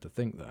really bad to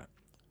think that.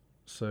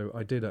 So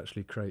I did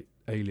actually create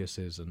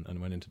aliases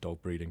and went into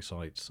dog breeding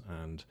sites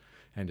and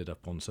ended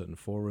up on certain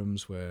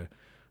forums where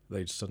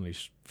they'd suddenly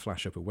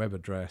flash up a web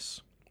address.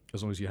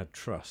 As long as you had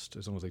trust,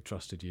 as long as they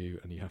trusted you,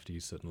 and you have to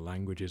use certain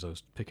languages. I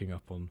was picking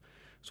up on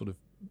sort of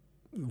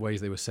ways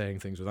they were saying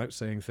things without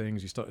saying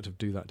things. You started to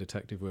do that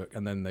detective work,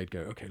 and then they'd go,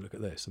 okay, look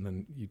at this, and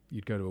then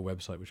you'd go to a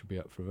website which would be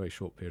up for a very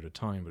short period of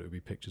time, but it would be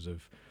pictures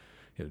of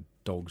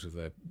dogs with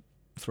their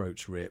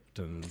throats ripped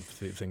and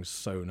things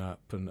sewn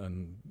up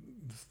and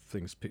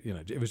things,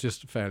 it was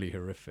just fairly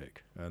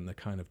horrific, and the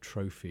kind of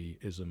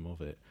trophyism of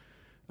it.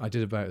 I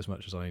did about as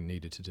much as I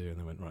needed to do, and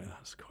they went, right,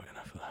 that's quite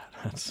enough of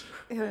that.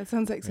 Yeah, that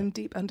sounds like some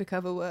deep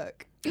undercover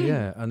work.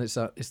 Yeah, and it's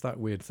that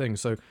weird thing.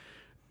 So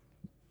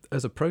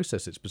as a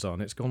process, it's bizarre,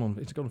 and it's gone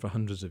on for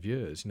hundreds of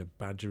years.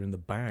 Badger in the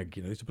bag.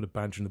 They used to put a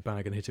badger in the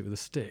bag and hit it with a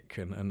stick,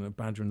 and a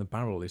badger in the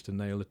barrel. They used to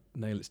nail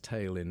its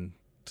tail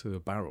into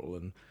a barrel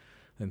and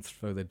then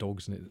throw their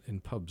dogs in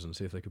pubs and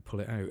see if they could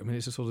pull it out. I mean,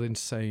 it's a sort of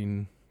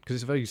insane, because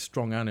it's a very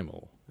strong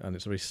animal and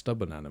it's a very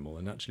stubborn animal,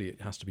 and actually it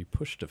has to be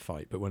pushed to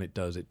fight. But when it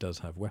does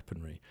have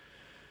weaponry,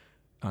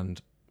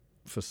 and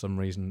for some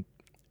reason,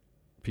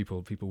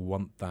 people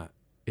want that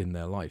in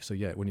their life. So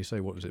yeah, when you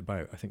say what was it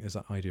about, I think there's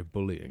that idea of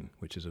bullying,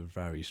 which is a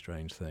very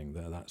strange thing.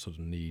 That sort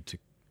of need to.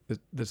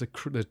 There's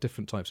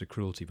different types of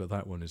cruelty, but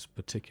that one is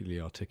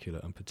particularly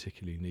articulate and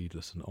particularly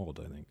needless and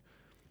odd, I think.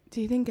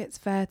 Do you think it's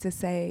fair to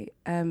say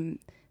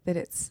that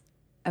it's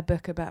a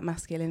book about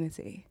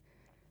masculinity?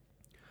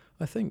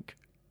 I think,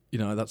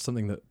 that's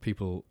something that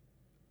people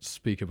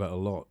speak about a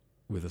lot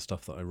with the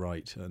stuff that I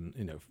write,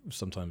 and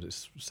sometimes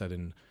it's said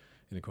in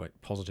a quite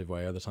positive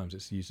way, other times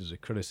it's used as a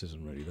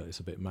criticism, really, that it's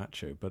a bit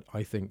macho. But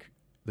I think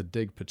the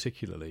dig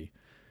particularly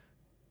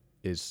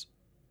is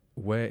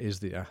where is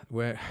the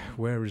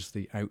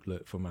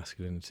outlet for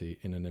masculinity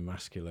in an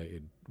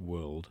emasculated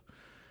world.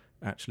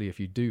 Actually, if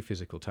you do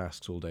physical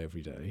tasks all day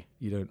every day,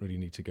 you don't really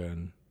need to go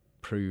and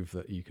prove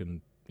that you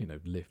can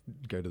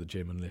go to the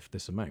gym and lift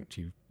this amount.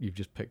 You've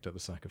just picked up a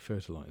sack of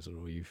fertilizer,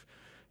 or you've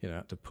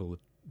had to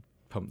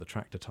pump the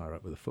tractor tire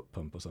up with a foot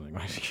pump or something,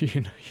 right?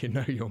 you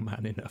know you're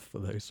man enough for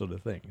those sort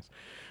of things.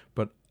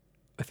 But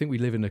I think we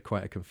live in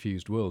quite a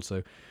confused world.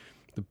 So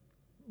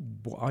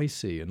what I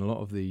see in a lot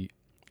of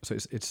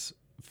it's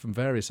from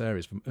various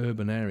areas, from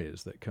urban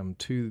areas that come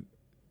to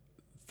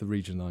the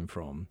region I'm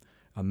from,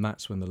 And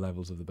that's when the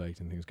levels of the bait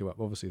and things go up.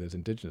 Obviously, there's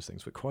indigenous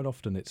things, but quite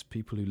often it's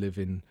people who live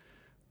in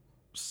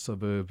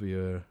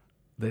suburbia.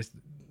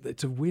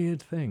 It's a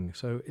weird thing.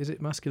 So is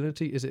it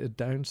masculinity? Is it a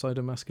downside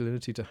of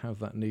masculinity to have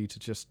that need to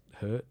just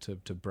hurt,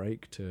 to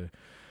break, to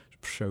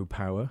show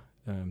power,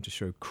 to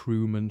show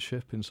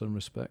crewmanship in some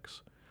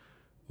respects?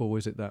 Or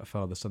is it that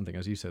father-son thing,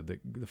 as you said,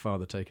 the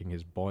father taking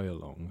his boy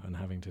along and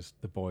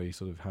the boy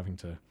sort of having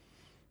to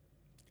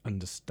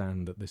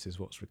understand that this is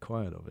what's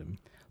required of him?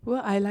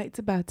 What I liked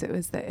about it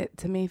was that it,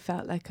 to me,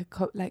 felt like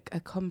a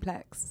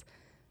complex,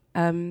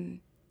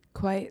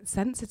 quite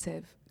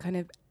sensitive kind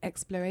of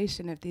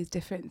exploration of these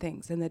different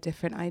things and the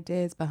different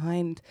ideas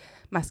behind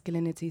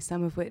masculinity,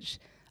 some of which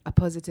are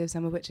positive,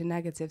 some of which are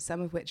negative, some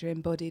of which are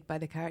embodied by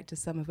the characters,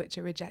 some of which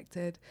are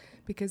rejected,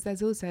 because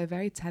there's also a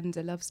very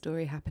tender love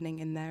story happening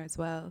in there as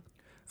well.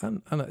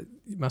 And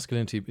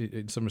masculinity,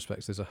 in some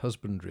respects, there's a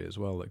husbandry as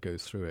well that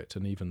goes through it,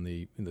 and even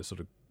the sort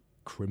of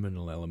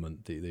criminal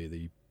element,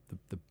 the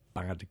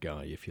bad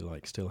guy, if you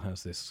like, still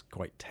has this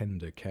quite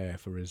tender care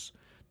for his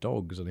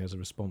dogs, and he has a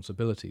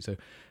responsibility. So,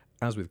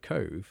 as with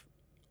Cove,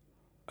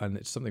 and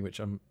it's something which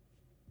I'm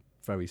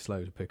very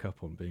slow to pick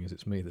up on, being as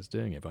it's me that's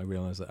doing it, but I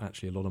realise that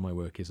actually a lot of my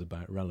work is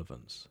about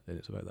relevance.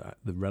 It's about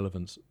the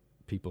relevance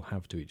people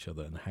have to each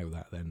other and how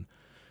that then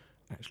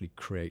actually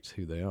creates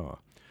who they are.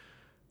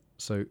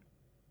 So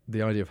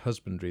the idea of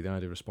husbandry, the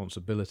idea of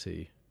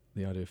responsibility,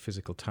 the idea of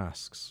physical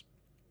tasks,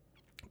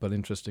 but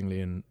interestingly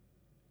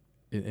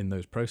in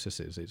those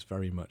processes, it's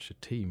very much a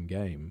team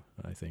game.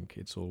 I think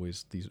it's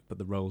always but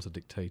the roles are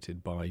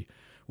dictated by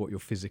what you're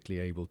physically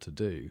able to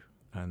do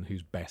and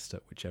who's best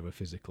at whichever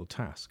physical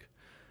task.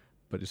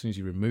 But as soon as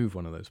you remove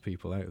one of those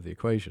people out of the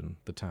equation,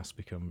 the tasks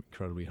become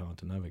incredibly hard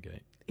to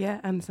navigate. Yeah,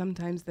 and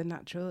sometimes the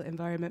natural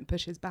environment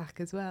pushes back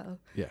as well.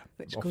 Yeah,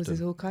 which often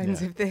causes all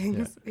kinds of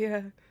things.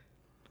 Yeah.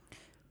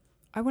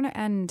 I want to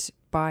end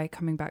by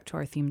coming back to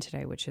our theme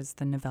today, which is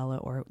the novella,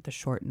 or the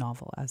short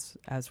novel,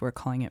 as we're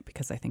calling it,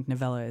 because I think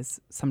novella is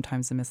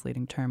sometimes a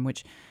misleading term,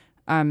 which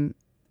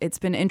it's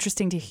been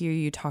interesting to hear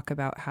you talk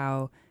about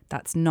how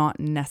that's not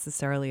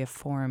necessarily a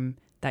form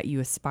that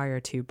you aspire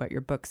to, but your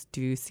books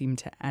do seem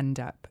to end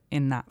up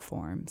in that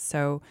form.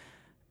 So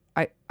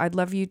I'd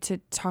love you to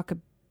talk a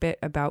bit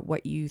about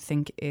what you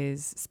think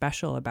is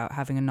special about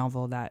having a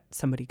novel that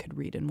somebody could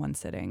read in one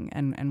sitting,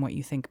 and what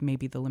you think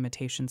maybe the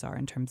limitations are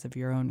in terms of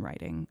your own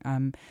writing.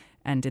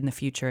 And in the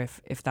future,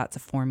 if that's a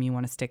form you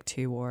want to stick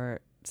to or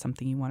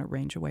something you want to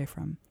range away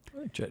from.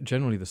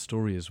 Generally, the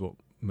story is what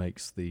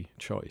makes the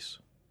choice.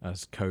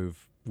 As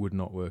Cove would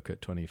not work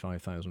at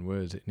 25,000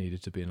 words, it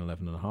needed to be an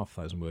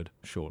 11,500 word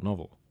short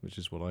novel, which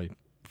is what I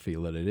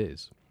feel that it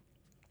is.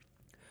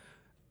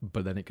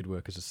 But then it could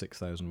work as a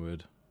 6,000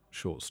 word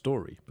short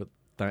story, but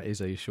that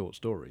is a short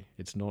story.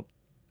 It's not,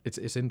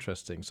 it's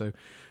interesting. So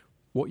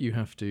what you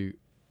have to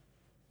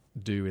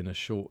do in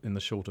the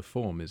shorter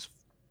form is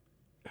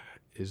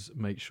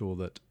make sure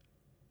that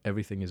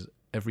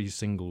every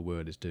single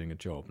word is doing a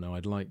job. Now,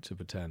 I'd like to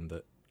pretend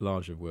that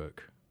larger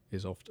work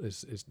is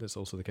that's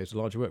also the case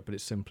with larger work, but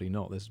it's simply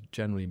not. There's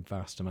generally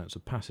vast amounts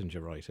of passenger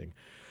writing.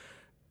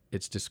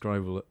 It's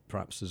describable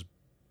perhaps as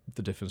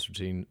the difference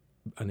between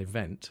an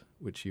event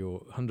which you're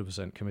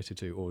 100% committed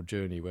to, or a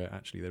journey where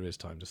actually there is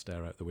time to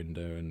stare out the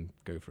window and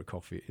go for a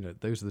coffee.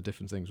 Those are the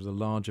different things. With a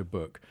larger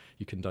book,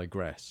 you can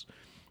digress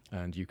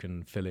and you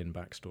can fill in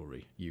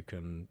backstory. You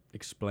can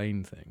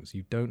explain things.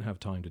 You don't have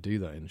time to do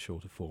that in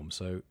shorter form.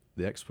 So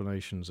the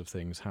explanations of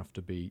things have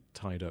to be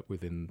tied up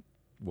within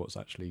what's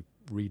actually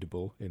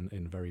readable in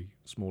a very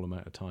small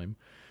amount of time.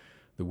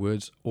 The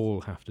words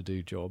all have to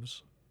do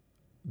jobs.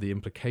 The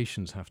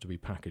implications have to be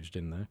packaged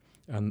in there.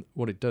 And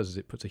what it does is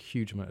it puts a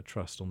huge amount of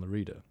trust on the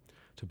reader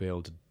to be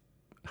able to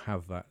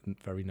have that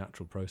very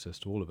natural process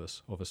to all of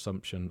us of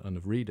assumption and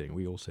of reading.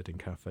 We all sit in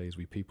cafes,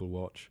 we people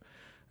watch,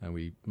 and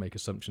we make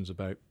assumptions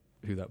about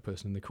who that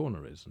person in the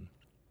corner is. And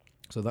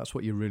so that's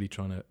what you're really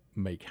trying to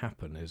make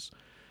happen, is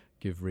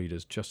give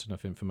readers just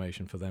enough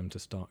information for them to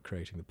start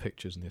creating the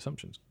pictures and the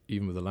assumptions.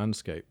 Even with the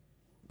landscape,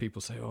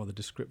 people say, oh, the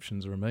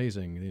descriptions are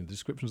amazing. The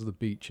descriptions of the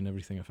beach and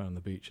everything I found on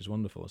the beach is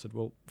wonderful. I said,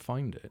 well,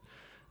 find it.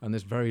 And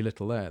there's very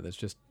little there. There's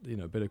just,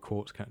 a bit of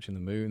quartz catching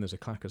the moon. There's a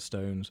clack of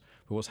stones.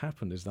 But what's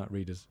happened is that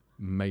readers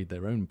made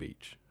their own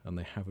beach, and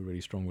they have a really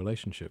strong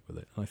relationship with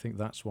it. And I think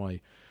that's why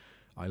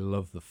I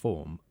love the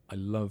form.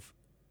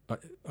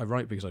 I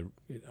write because I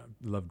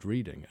loved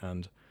reading,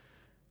 and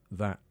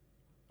that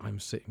I'm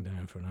sitting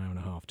down for an hour and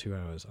a half, 2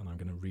 hours, and I'm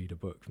going to read a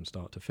book from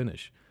start to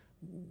finish.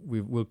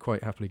 We'll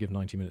quite happily give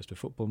 90 minutes to a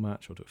football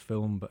match or to a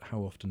film, but how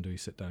often do we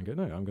sit down and go,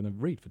 no, I'm going to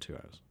read for 2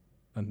 hours?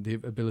 And the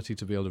ability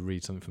to be able to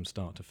read something from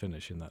start to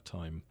finish in that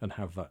time and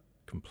have that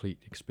complete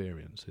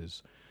experience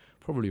is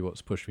probably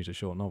what's pushed me to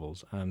short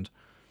novels. And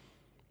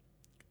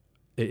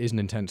it is an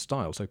intense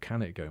style, so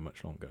can it go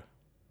much longer?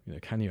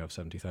 Can you have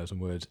 70,000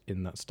 words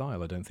in that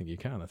style? I don't think you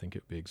can. I think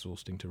it would be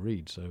exhausting to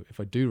read. So if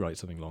I do write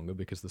something longer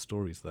because the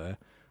story's there,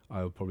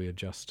 I'll probably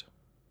adjust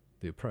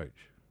the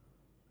approach.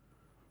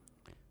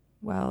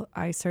 Well,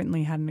 I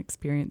certainly had an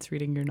experience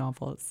reading your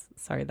novels.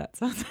 Sorry, that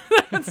sounds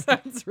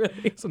really...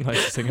 It's the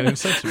nicest thing anyone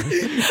said to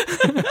me.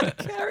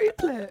 Carrie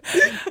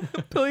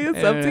Plitt. Pull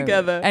yourself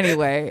together.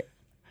 Anyway,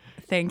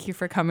 thank you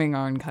for coming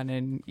on,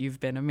 Cunnin.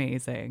 You've been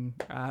amazing.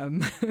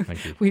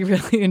 Thank you. We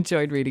really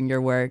enjoyed reading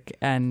your work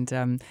and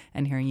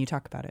hearing you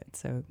talk about it.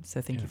 So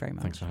thank you very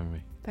much. Thanks for having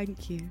me.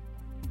 Thank you.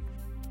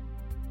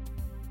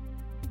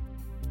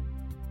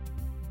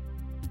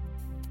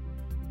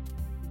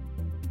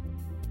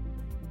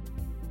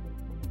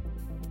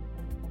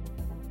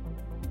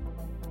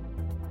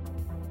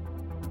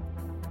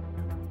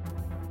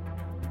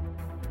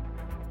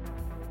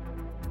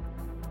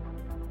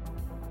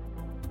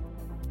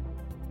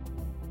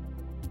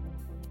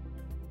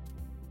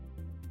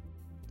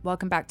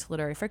 Welcome back to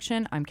Literary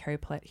Friction. I'm Carrie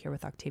Plitt here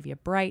with Octavia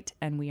Bright,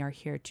 and we are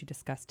here to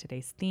discuss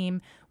today's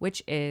theme,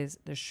 which is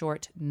the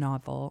short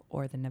novel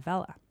or the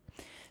novella.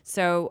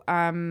 So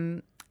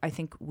I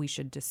think we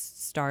should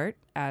just start,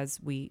 as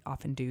we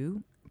often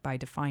do, by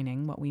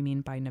defining what we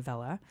mean by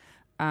novella.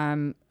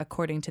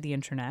 According to the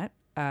internet,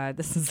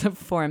 this is a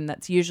form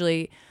that's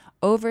usually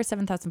over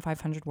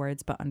 7,500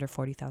 words, but under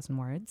 40,000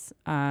 words.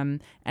 And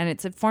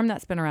it's a form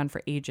that's been around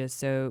for ages.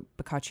 So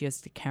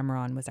Boccaccio's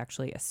Decameron was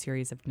actually a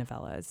series of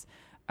novellas.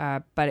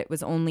 But it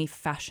was only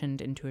fashioned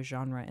into a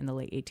genre in the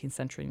late 18th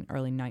century and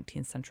early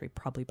 19th century,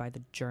 probably by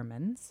the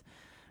Germans.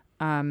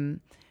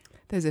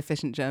 Those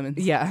efficient Germans.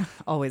 Yeah,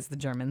 always the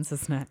Germans,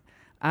 isn't it?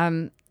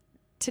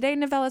 Today,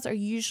 novellas are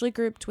usually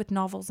grouped with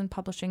novels in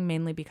publishing,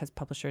 mainly because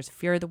publishers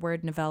fear the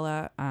word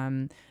novella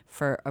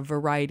for a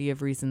variety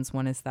of reasons.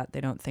 One is that they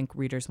don't think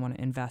readers want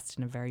to invest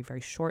in a very, very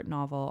short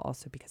novel,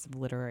 also because of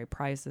literary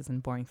prizes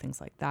and boring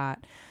things like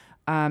that.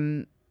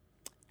 And,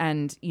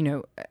 you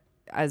know,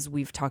 as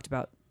we've talked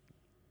about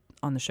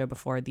on the show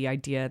before, the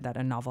idea that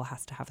a novel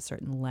has to have a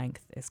certain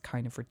length is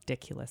kind of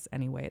ridiculous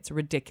anyway. It's a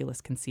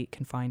ridiculous conceit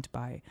confined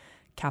by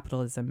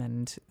capitalism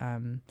and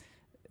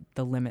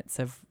the limits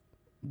of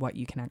what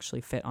you can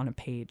actually fit on a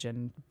page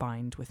and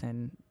bind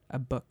within a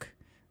book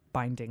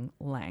binding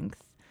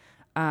length.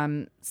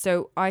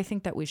 So I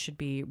think that we should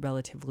be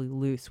relatively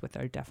loose with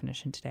our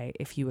definition today,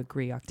 if you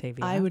agree,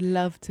 Octavia. I would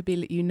love to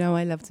be,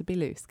 I love to be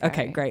loose, Carrie.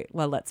 Okay, great.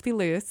 Well, let's be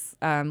loose.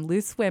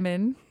 Loose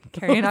women,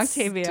 Carrie and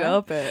Octavia.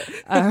 Stop it.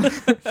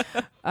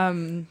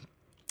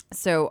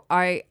 So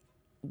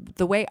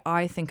the way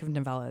I think of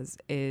novellas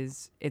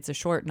is it's a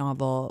short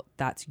novel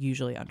that's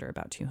usually under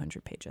about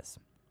 200 pages.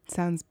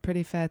 Sounds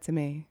pretty fair to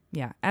me.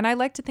 Yeah. And I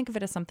like to think of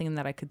it as something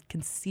that I could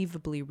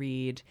conceivably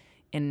read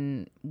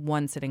in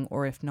one sitting,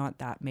 or if not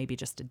that, maybe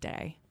just a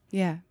day.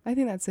 Yeah, I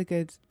think that's a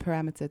good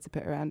parameter to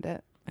put around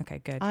it.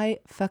 Okay, good. I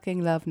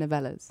fucking love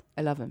novellas.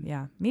 I love them.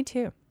 Yeah, me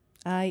too.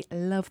 I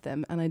love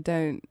them, and I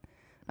don't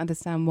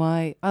understand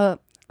why.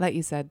 Like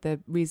you said, the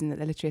reason that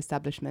the literary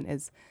establishment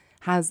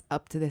has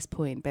up to this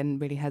point been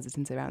really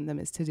hesitant around them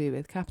is to do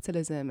with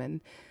capitalism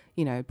and,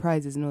 you know,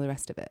 prizes and all the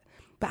rest of it.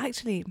 But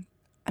actually,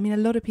 I mean, a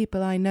lot of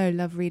people I know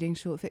love reading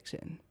short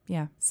fiction.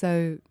 Yeah.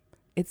 So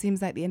it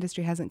seems like the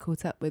industry hasn't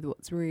caught up with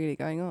what's really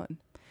going on.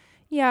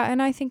 Yeah,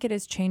 and I think it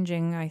is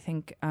changing. I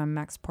think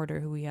Max Porter,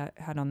 who we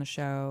had on the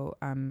show,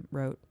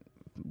 wrote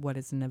What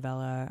is a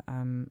Novella?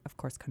 Of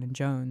course, Conan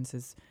Jones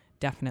is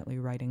definitely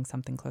writing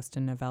something close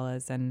to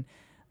novellas, and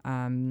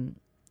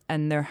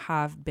there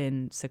have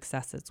been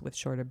successes with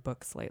shorter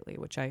books lately,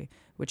 which I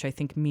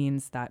think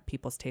means that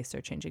people's tastes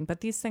are changing.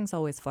 But these things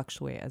always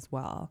fluctuate as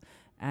well,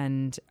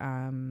 and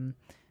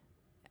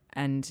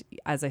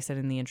as I said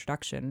in the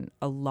introduction,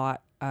 a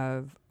lot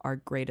of our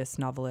greatest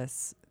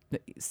novelists,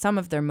 some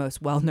of their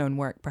most well-known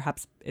work,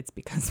 perhaps it's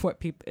because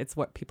it's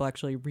what people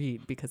actually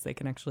read, because they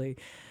can actually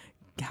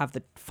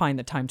find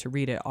the time to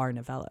read it, are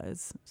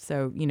novellas.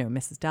 So, you know,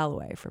 Mrs.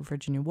 Dalloway for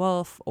Virginia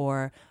Woolf,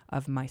 or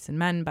Of Mice and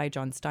Men by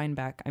John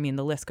Steinbeck. I mean,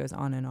 the list goes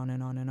on and on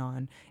and on and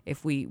on.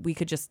 If we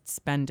could just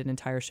spend an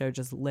entire show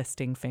just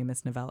listing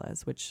famous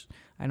novellas, which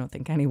I don't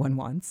think anyone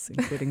wants,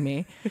 including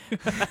me.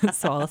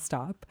 So I'll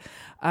stop.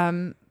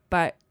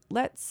 But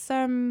let's,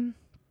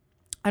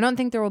 I don't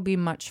think there will be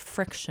much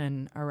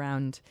friction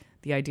around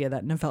the idea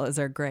that novellas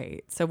are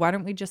great. So why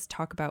don't we just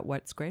talk about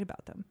what's great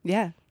about them?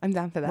 Yeah, I'm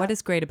down for that. What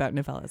is great about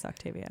novellas,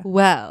 Octavia?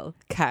 Well,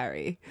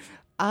 Carrie,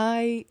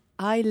 I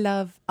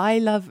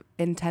love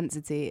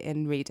intensity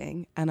in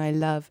reading, and I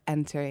love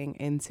entering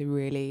into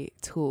really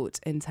taut,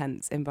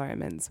 intense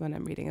environments when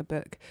I'm reading a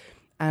book.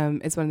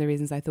 It's one of the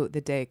reasons I thought The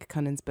Dig,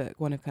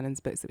 one of Cunnin's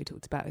books that we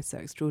talked about, is so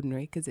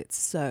extraordinary, because it's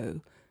so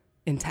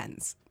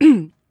intense.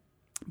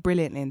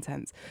 Brilliantly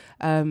intense.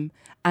 And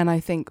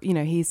I think, you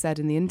know, he said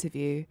in the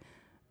interview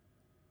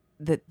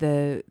that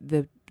the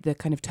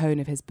kind of tone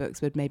of his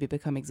books would maybe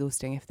become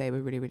exhausting if they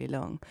were really, really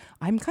long.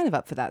 I'm kind of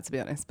up for that, to be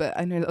honest, but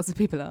I know lots of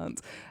people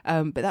aren't.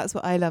 But that's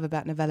what I love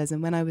about novellas.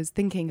 And when I was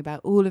thinking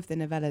about all of the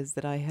novellas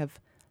that I have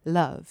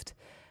loved,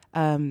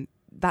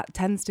 that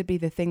tends to be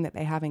the thing that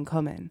they have in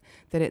common,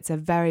 that it's a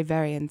very,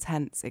 very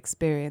intense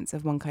experience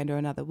of one kind or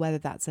another, whether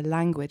that's a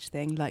language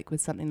thing, like with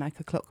something like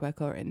A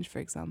Clockwork Orange, for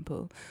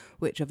example,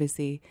 which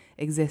obviously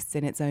exists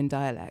in its own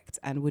dialect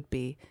and would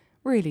be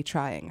really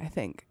trying, I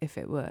think, if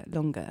it were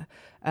longer,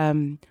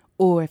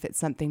 or if it's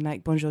something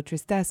like Bonjour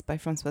Tristesse by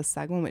Françoise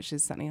Sagan, which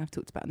is something I've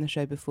talked about on the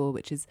show before,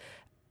 which is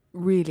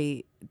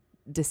really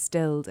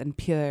distilled and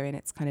pure in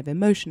its kind of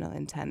emotional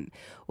intent,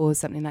 or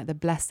something like The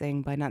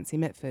Blessing by Nancy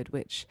Mitford,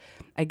 which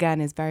again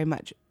is very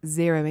much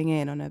zeroing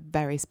in on a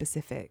very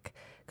specific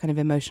kind of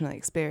emotional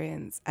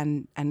experience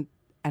and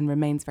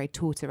remains very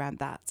taut around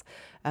that.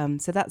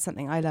 So that's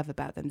something I love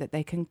about them, that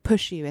they can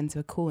push you into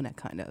a corner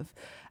kind of,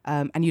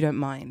 and you don't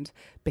mind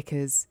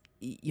because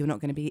you're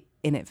not going to be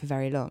in it for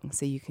very long.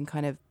 So you can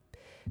kind of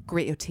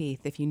grit your teeth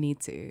if you need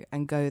to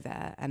and go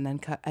there and then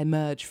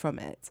emerge from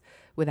it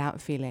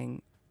without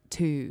feeling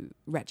too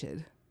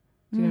wretched.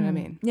 Do you know what I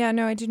mean? Yeah,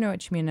 no, I do know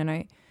what you mean. And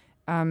I,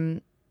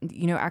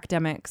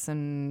 academics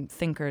and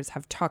thinkers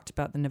have talked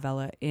about the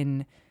novella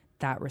in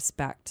that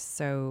respect.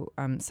 So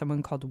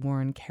someone called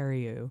Warren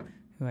Carreyrou,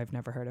 who I've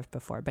never heard of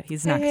before, but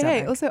he's an academic.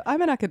 Hey, also,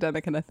 I'm an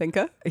academic and a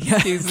thinker.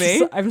 Excuse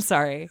me. I'm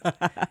sorry.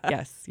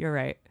 Yes, you're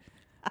right.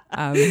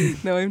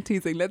 No, I'm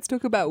teasing. Let's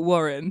talk about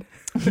Warren.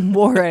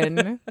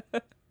 Warren.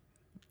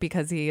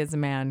 Because he is a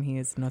man, he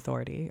is an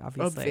authority,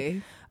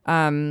 obviously.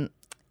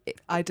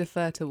 I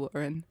defer to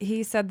Warren.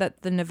 He said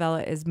that the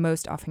novella is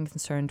most often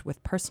concerned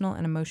with personal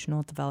and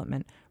emotional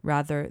development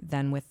rather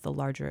than with the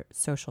larger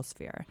social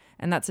sphere.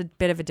 And that's a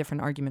bit of a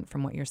different argument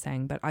from what you're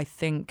saying. But I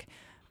think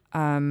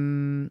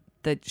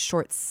the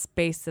short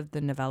space of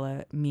the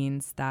novella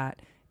means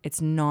that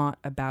it's not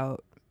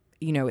about,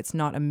 it's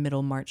not a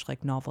Middlemarch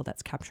like novel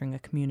that's capturing a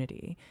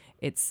community.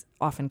 It's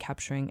often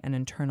capturing an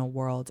internal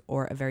world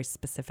or a very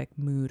specific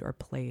mood or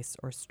place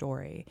or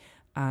story.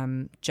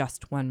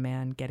 Just one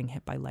man getting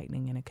hit by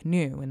lightning in a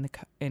canoe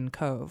in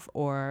Cove,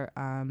 or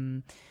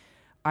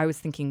I was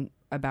thinking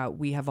about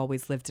We Have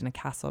Always Lived in a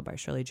Castle by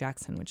Shirley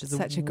Jackson, which is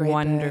such a great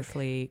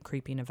wonderfully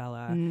creepy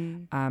novella,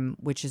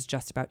 which is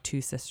just about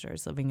two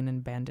sisters living in an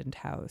abandoned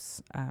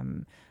house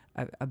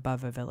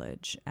above a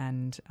village,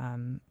 and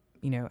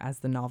as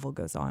the novel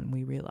goes on,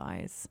 we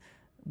realize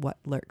what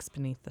lurks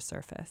beneath the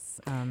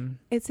surface.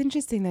 It's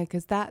interesting though,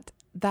 because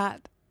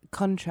that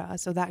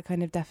contrast or that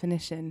kind of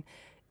definition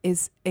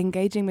is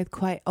engaging with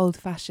quite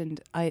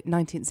old-fashioned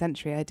 19th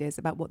century ideas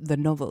about what the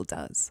novel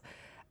does.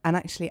 And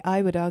actually,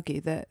 I would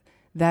argue that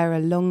there are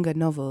longer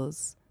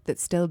novels that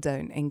still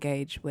don't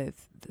engage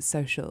with the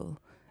social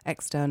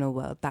external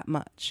world that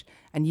much.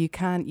 And you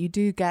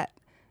do get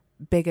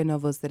bigger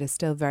novels that are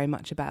still very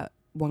much about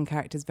one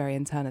character's very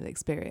internal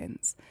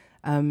experience.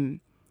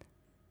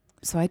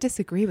 So I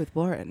disagree with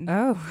Warren.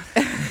 Oh,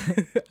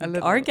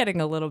 you are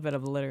getting a little bit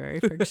of literary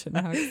friction.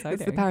 How exciting!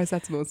 It's the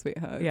paracetamol,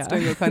 sweetheart. Yeah. It's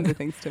doing all kinds of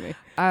things to me.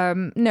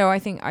 No, I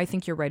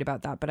think you're right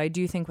about that. But I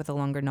do think with a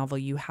longer novel,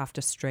 you have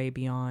to stray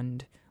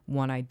beyond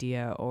one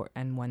idea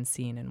and one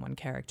scene and one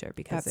character,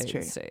 because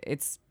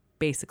it's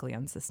basically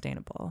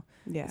unsustainable.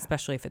 Yeah,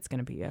 especially if it's going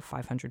to be a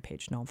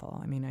 500-page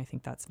novel. I mean, I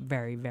think that's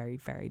very, very,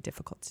 very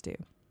difficult to do.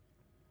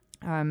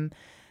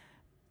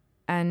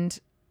 And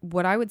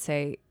what I would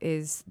say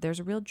is there's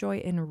a real joy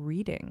in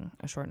reading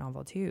a short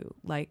novel too.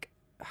 Like,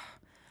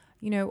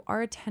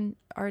 our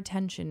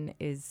attention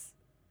is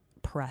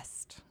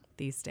pressed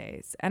these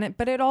days,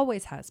 but it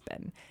always has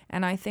been.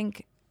 And I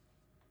think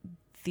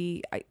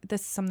this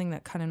is something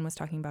that Cunnin was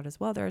talking about as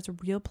well. There is a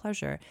real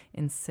pleasure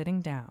in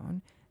sitting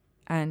down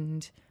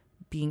and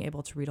being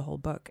able to read a whole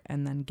book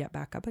and then get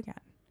back up again.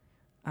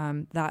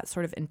 That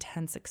sort of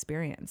intense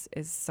experience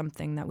is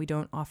something that we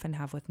don't often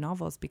have with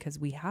novels, because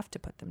we have to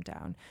put them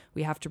down.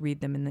 We have to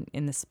read them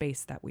in the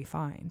space that we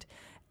find.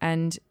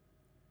 And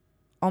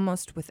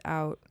almost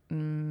without,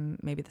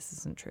 maybe this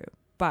isn't true,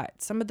 but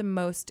some of the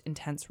most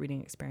intense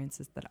reading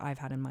experiences that I've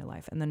had in my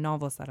life, and the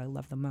novels that I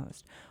love the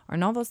most, are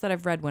novels that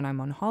I've read when I'm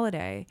on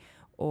holiday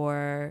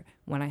or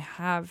when I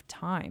have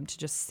time to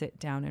just sit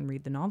down and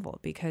read the novel,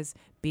 because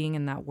being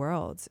in that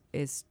world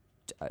is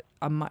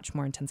a much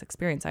more intense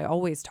experience. I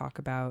always talk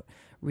about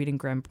reading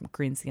Graham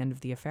Greene's The End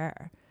of the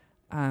Affair,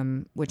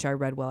 which I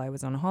read while I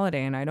was on a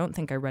holiday, and I don't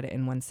think I read it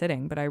in one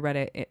sitting, but I read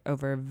it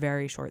over a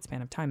very short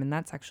span of time, and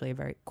that's actually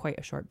quite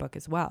a short book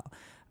as well.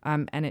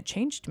 And it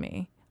changed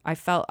me. I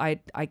felt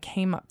I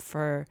came up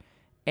for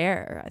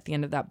air at the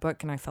end of that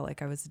book, and I felt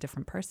like I was a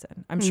different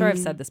person. I'm sure I've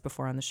said this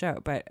before on the show,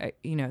 but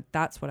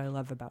that's what I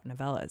love about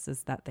novellas,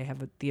 is that they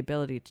have the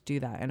ability to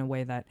do that in a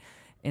way that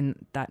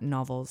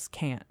novels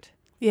can't.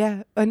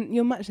 Yeah, and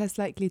you're much less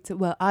likely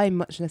to, I'm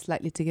much less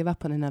likely to give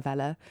up on a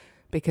novella,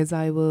 because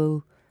I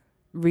will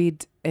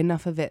read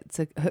enough of it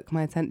to hook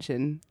my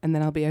attention, and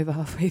then I'll be over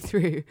halfway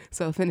through,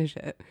 so I'll finish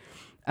it.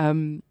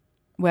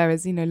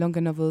 Whereas, longer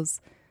novels,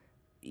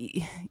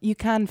 you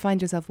can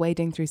find yourself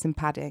wading through some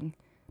padding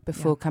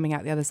before coming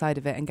out the other side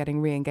of it and getting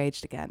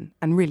re-engaged again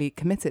and really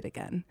committed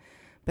again.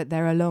 But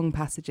there are long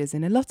passages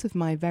in a lot of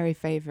my very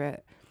favourite,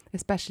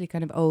 especially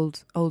kind of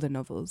older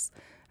novels,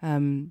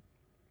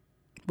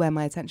 where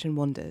my attention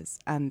wanders,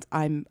 and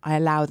I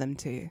allow them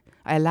to.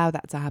 I allow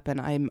that to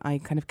happen. I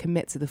kind of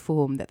commit to the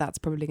form that's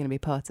probably going to be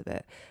part of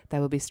it. There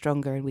will be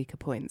stronger and weaker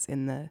points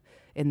in the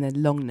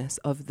longness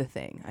of the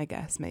thing, I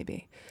guess,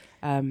 maybe.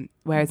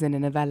 Whereas in a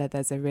novella,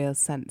 there's a real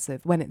sense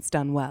of, when it's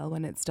done well,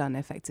 when it's done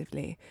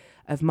effectively,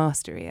 of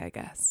mastery, I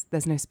guess.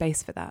 There's no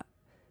space for that.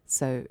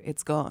 so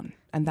it's gone,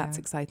 and that's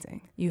Yeah.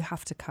 exciting. You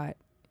have to cut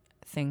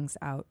things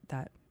out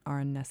that are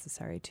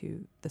unnecessary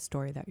to the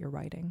story that you're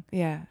writing.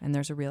 Yeah. And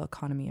there's a real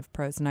economy of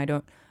prose. And I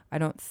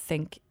don't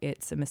think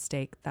it's a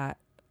mistake that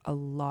a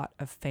lot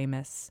of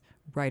famous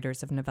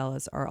writers of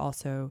novellas are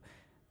also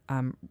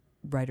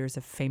writers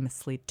of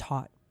famously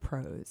taught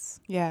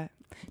prose. Yeah.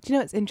 Do you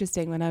know what's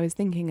interesting? When I was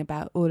thinking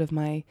about all of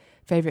my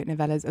favourite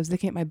novellas, I was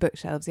looking at my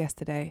bookshelves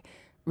yesterday,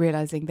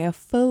 realising they are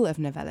full of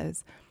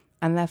novellas,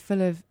 and they're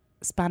full of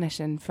Spanish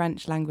and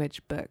French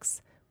language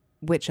books,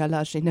 which are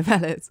largely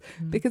novellas,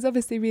 because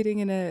obviously reading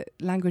in a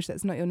language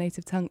that's not your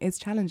native tongue is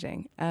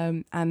challenging.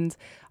 And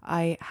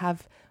I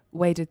have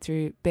waded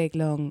through big,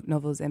 long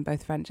novels in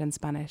both French and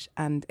Spanish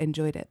and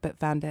enjoyed it, but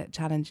found it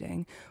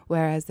challenging.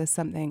 Whereas there's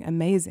something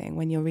amazing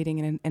when you're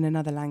reading in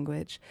another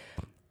language,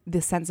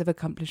 the sense of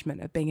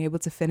accomplishment of being able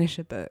to finish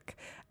a book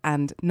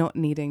and not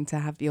needing to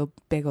have your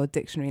big old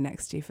dictionary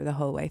next to you for the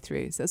whole way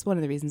through. So that's one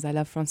of the reasons I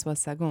love Françoise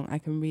Sagan. I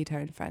can read her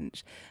in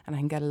French and I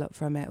can get a lot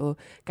from it. Or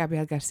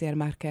Gabriel Garcia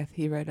Marquez,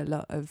 he wrote a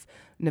lot of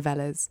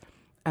novellas,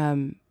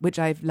 which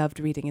I've loved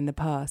reading in the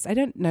past. I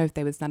don't know if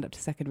they would stand up to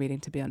second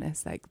reading, to be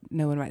honest. Like,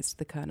 No One Writes to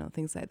the Colonel,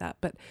 things like that.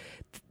 But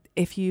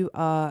if you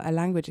are a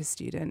languages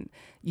student,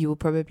 you will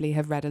probably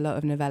have read a lot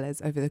of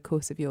novellas over the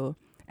course of your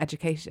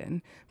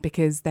education,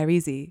 because they're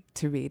easy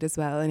to read as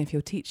well. And if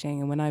you're teaching,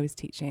 and when I was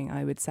teaching,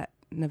 I would set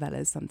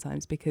novellas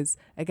sometimes, because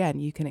again,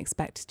 you can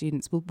expect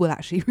students will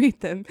actually read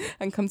them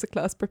and come to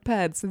class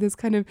prepared. So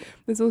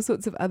there's all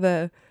sorts of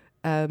other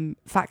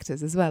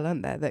factors as well,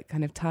 aren't there, that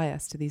kind of tie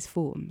us to these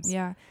forms.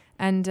 Yeah.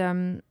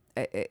 And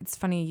it's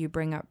funny you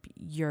bring up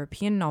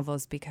European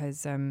novels,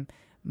 because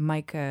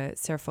Micah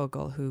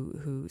Serfogel,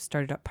 who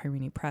started up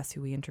Pyrene Press,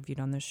 who we interviewed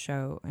on this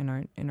show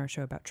in our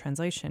show about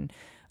translation,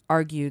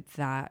 argued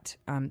that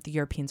the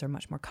Europeans are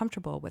much more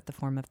comfortable with the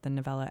form of the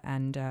novella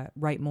and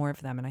write more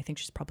of them. And I think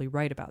she's probably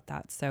right about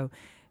that. So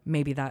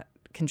maybe that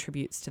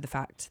contributes to the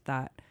fact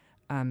that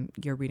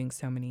you're reading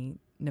so many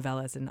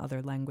novellas in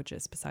other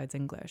languages besides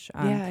English.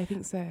 Yeah, I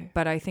think so.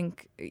 But I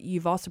think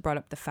you've also brought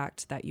up the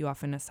fact that you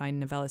often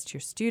assign novellas to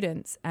your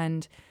students.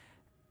 And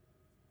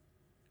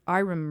I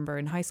remember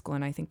in high school,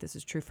 and I think this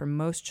is true for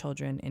most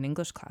children in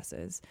English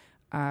classes,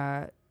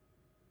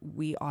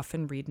 we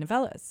often read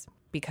novellas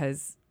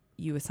because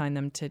you assign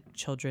them to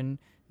children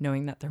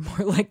knowing that they're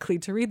more likely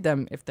to read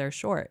them if they're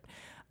short.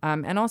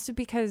 And also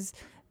because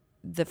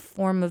the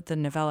form of the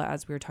novella,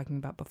 as we were talking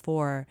about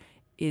before,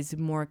 is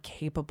more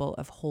capable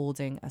of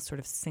holding a sort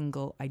of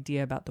single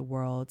idea about the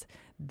world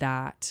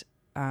that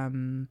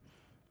in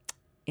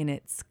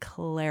its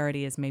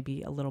clarity is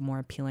maybe a little more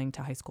appealing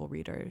to high school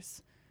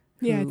readers.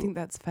 Yeah, I who, think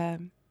that's fair.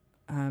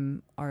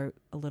 are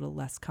a little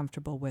less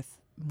comfortable with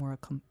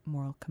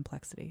moral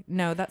complexity.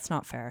 No, that's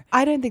not fair.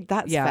 I don't think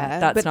that's fair.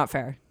 That's but not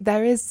fair.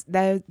 there's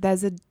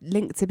a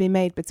link to be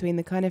made between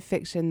the kind of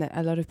fiction that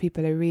a lot of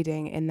people are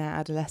reading in their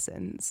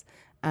adolescence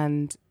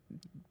and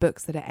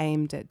books that are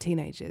aimed at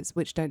teenagers,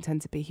 which don't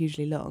tend to be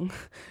hugely long.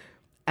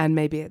 And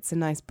maybe it's a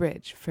nice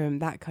bridge from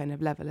that kind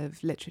of level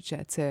of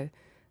literature to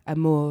a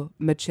more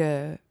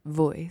mature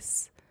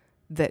voice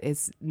that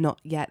is not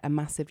yet a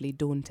massively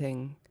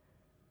daunting,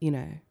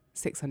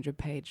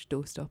 600-page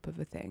doorstop of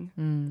a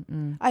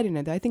thing. I don't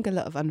know, though. I think a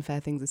lot of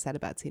unfair things are said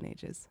about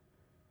teenagers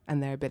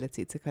and their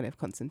ability to kind of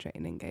concentrate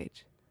and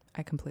engage.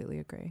 I completely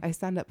agree. I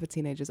stand up for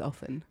teenagers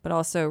often. But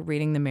also,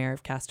 reading The Mayor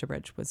of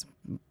Casterbridge was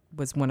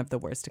one of the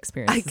worst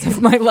experiences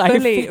of my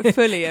life.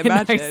 Fully in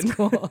high imagine.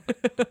 school.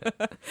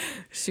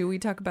 Should we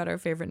talk about our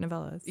favorite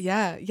novellas?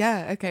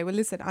 Yeah. Okay, well,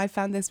 listen, I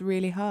found this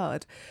really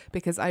hard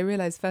because I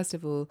realised, first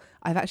of all,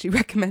 I've actually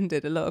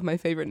recommended a lot of my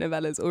favourite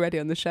novellas already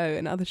on the show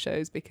and other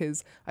shows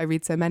because I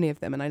read so many of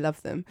them and I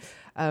love them.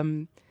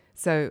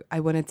 So I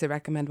wanted to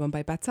recommend one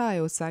by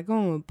Bataille or Sagan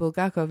or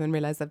Bulgakov and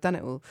realised I've done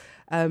it all.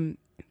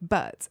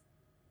 But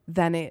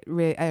then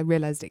I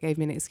realised it gave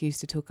me an excuse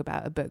to talk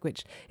about a book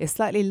which is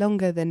slightly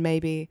longer than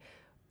maybe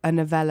a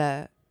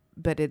novella,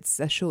 but it's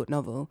a short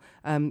novel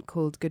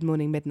called Good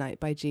Morning Midnight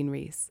by Jean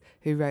Rhys,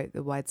 who wrote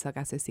The Wide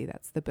Sargasso Sea.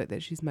 That's the book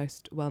that she's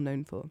most well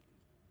known for,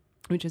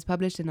 which was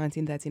published in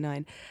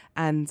 1939.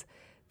 And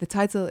the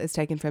title is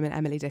taken from an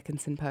Emily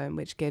Dickinson poem,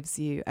 which gives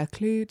you a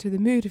clue to the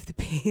mood of the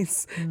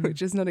piece,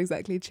 which is not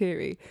exactly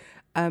cheery.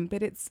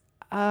 But it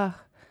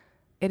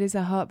is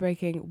a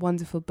heartbreaking,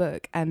 wonderful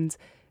book. And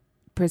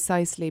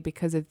precisely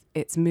because of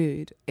its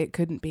mood, it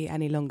couldn't be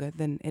any longer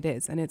than it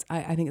is. And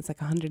I think it's like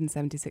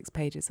 176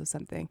 pages or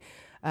something.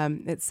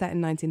 It's set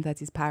in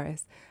 1930s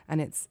Paris, and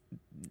it's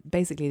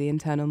basically the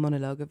internal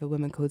monologue of a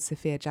woman called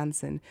Sophia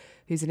Janssen,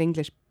 who's an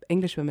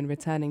Englishwoman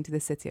returning to the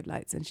City of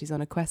Lights, and she's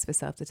on a quest for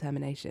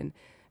self-determination.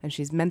 And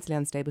she's mentally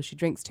unstable, she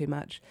drinks too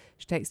much,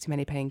 she takes too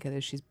many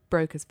painkillers, she's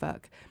broke as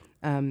fuck.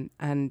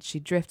 And she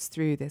drifts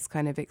through this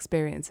kind of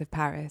experience of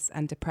Paris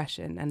and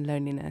depression and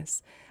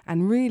loneliness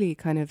and really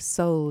kind of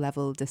soul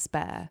level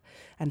despair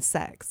and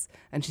sex.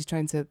 And she's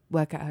trying to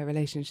work out her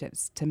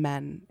relationships to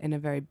men in a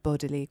very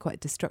bodily, quite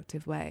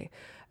destructive way.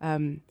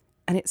 And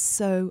it's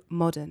so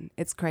modern.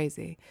 It's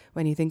crazy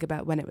when you think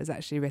about when it was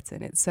actually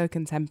written. It's so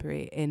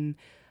contemporary in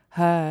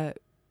her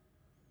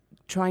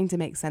trying to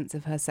make sense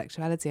of her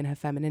sexuality and her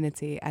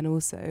femininity, and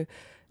also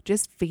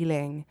just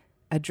feeling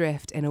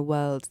adrift in a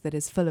world that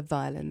is full of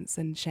violence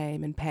and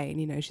shame and pain.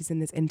 You know, she's in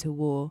this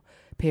interwar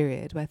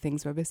period where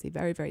things were obviously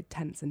very, very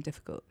tense and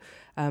difficult.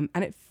 And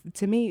it,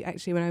 to me,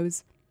 actually, when I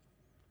was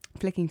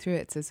flicking through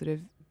it to sort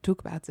of talk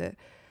about it,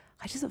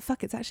 I just thought,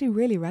 fuck, it's actually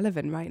really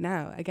relevant right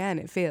now. Again,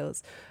 it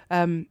feels.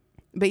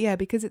 But yeah,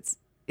 because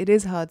it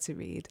is hard to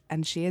read,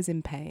 and she is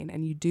in pain,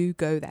 and you do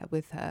go there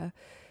with her.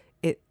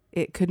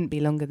 It couldn't be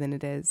longer than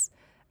it is.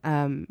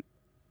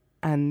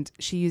 And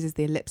she uses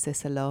the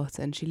ellipsis a lot,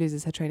 and she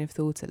loses her train of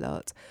thought a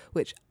lot,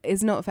 which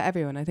is not for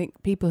everyone. I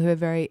think people who are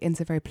very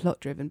into very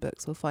plot-driven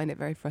books will find it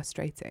very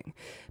frustrating.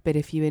 But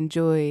if you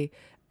enjoy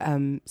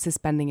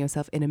suspending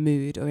yourself in a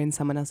mood or in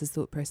someone else's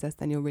thought process,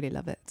 then you'll really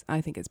love it. I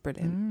think it's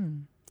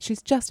brilliant.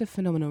 She's just a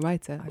phenomenal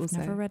writer. I've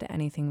never read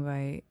anything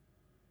by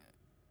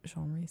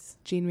Jean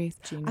Rhys.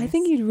 I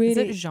think you'd really... Is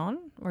it Jean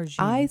or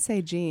Jean? I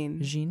say Jean.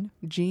 Jean.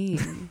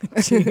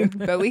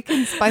 But we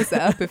can spice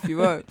it up if you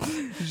want.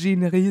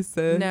 Jean Rhys.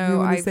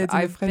 No,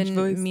 I've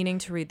been meaning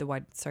to read The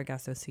Wide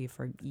Sargasso Sea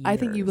for years. I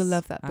think you will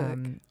love that book.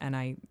 And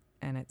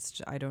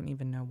it's I don't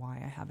even know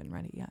why I haven't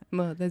read it yet.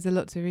 Well, there's a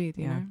lot to read,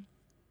 you know?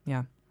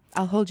 Yeah.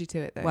 I'll hold you to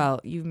it, though.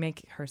 Well, you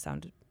make her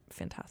sound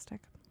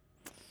fantastic.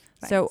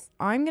 Thanks. So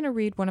I'm going to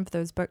read one of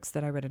those books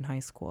that I read in high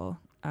school.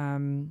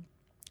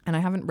 And I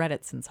haven't read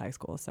it since high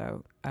school,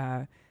 so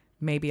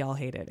maybe I'll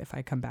hate it if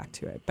I come back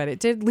to it. But it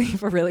did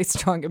leave a really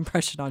strong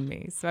impression on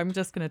me, so I'm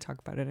just going to talk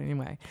about it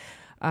anyway.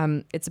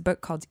 It's a book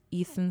called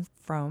Ethan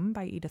Frome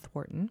by Edith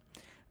Wharton,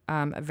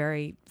 a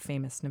very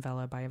famous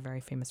novella by a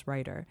very famous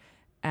writer.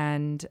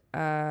 And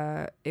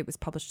it was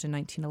published in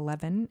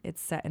 1911.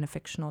 It's set in a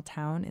fictional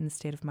town in the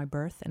state of my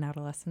birth and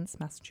adolescence,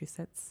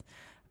 Massachusetts.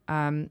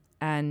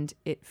 And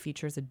it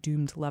features a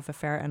doomed love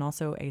affair and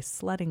also a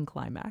sledding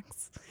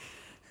climax.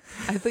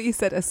 I thought you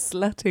said a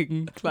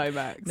slutting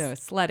climax. No,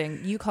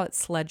 sledding. You call it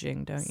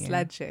sledging, don't you?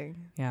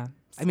 Sledging. Yeah.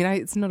 I mean,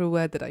 it's not a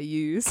word that I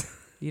use.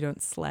 You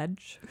don't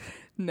sledge?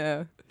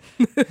 No.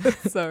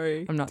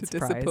 Sorry. I'm not to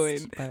surprised.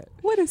 Disappoint. But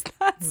what does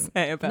that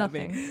say about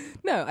nothing. me?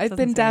 No, I've Doesn't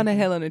been say down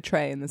anything. a hill on a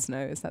tray in the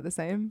snow. Is that the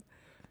same?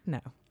 No.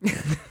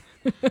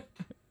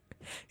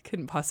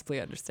 Couldn't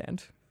possibly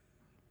understand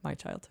my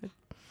childhood.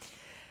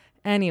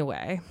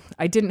 Anyway,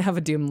 I didn't have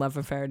a doomed love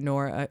affair,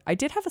 I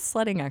did have a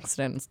sledding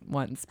accident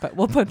once, but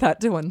we'll put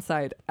that to one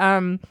side.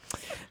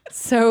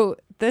 So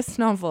this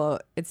novel,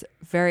 it's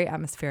very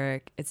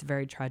atmospheric, it's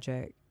very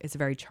tragic, it's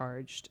very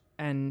charged,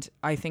 and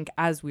I think,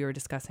 as we were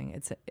discussing,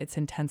 its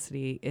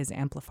intensity is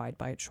amplified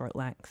by its short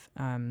length.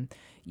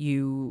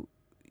 You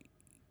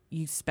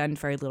spend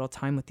very little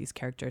time with these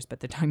characters, but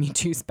the time you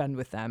do spend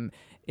with them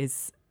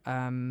is,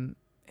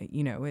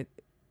 it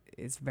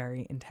is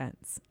very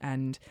intense,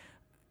 and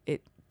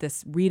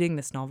reading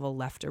this novel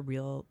left a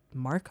real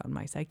mark on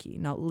my psyche,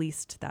 not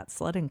least that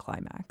sledding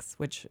climax,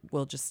 which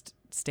will just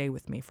stay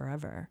with me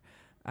forever.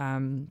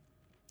 And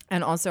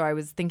also I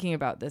was thinking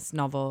about this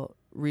novella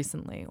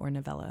recently,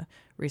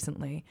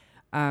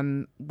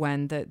 when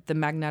the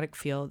Magnetic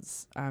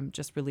Fields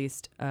just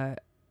released a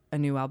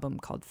new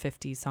album called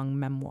 50 Song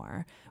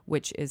Memoir,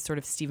 which is sort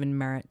of Stephen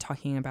Merritt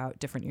talking about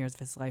different years of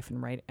his life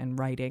and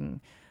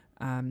writing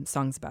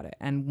songs about it.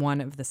 And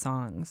one of the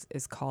songs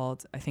is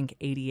called, I think,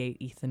 88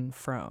 Ethan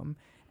Frome.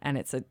 And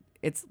it's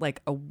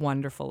like a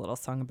wonderful little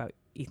song about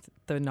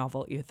the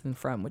novel Ethan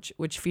Frome,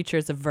 which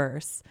features a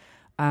verse.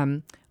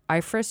 I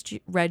first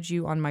read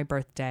you on my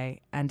birthday,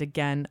 and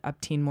again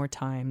upteen more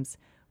times.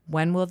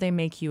 When will they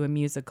make you a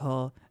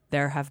musical?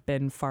 There have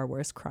been far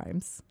worse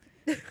crimes.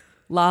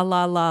 La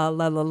la la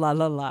la la la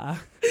la la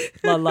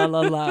la la la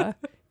la.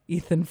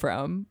 Ethan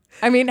Frome.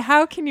 I mean,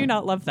 how can you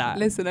not love that?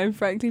 Listen, I'm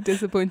frankly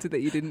disappointed that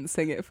you didn't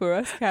sing it for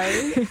us,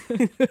 Carrie.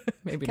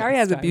 Maybe Carrie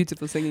has time. a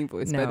beautiful singing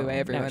voice, by the way,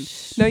 everyone.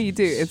 No, No, you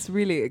do. It's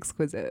really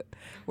exquisite.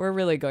 We're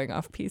really going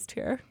off piste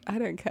here. I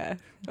don't care.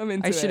 I'm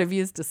into I it. should have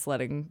used a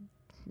sledding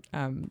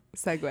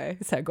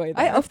segue.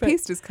 there.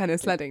 Off-piste is kind of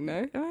sledding,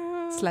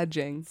 no?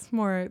 Sledging. It's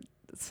more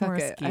Fuck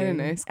it. skiing. I don't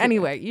know.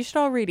 Anyway, you should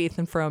all read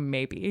Ethan Frome,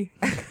 maybe.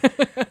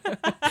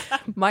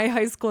 My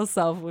high school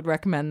self would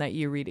recommend that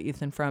you read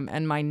Ethan Frome,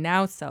 and my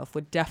now self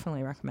would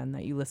definitely recommend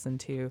that you listen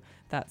to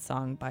that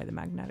song by the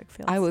Magnetic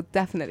Fields. I will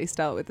definitely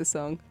start with the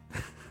song.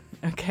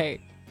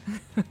 Okay.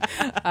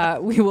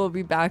 We will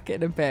be back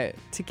in a bit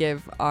to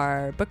give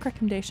our book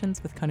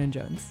recommendations with Conan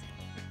Jones.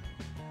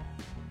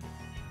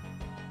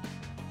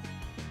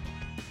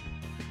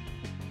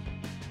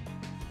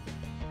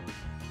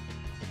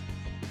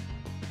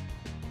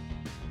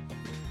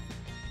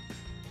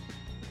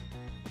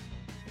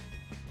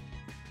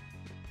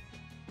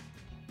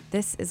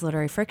 This is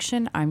Literary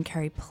Friction. I'm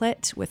Carrie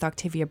Plitt with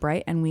Octavia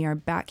Bright, and we are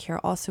back here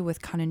also with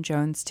Conan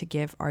Jones to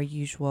give our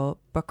usual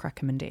book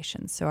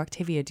recommendations. So,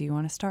 Octavia, do you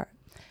want to start?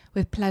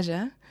 With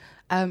pleasure.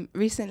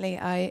 Recently,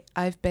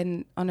 I've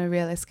been on a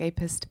real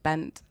escapist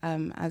bent,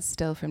 as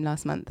still from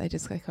last month. I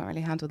can't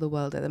really handle the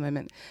world at the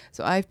moment.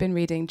 So I've been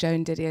reading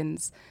Joan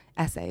Didion's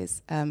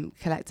essays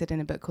collected in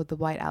a book called The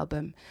White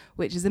Album,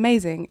 which is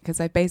amazing because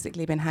I've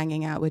basically been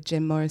hanging out with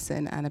Jim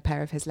Morrison and a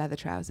pair of his leather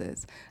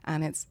trousers,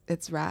 and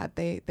it's rad.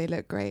 They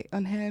look great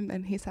on him,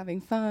 and he's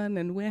having fun,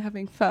 and we're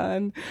having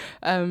fun.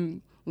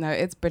 No,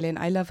 it's brilliant.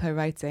 I love her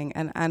writing,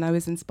 and I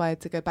was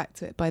inspired to go back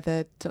to it by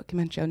the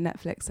documentary on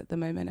Netflix at the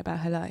moment about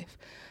her life.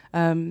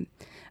 And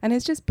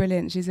it's just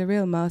brilliant. She's a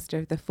real master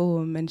of the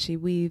form, and she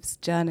weaves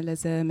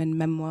journalism and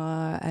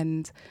memoir,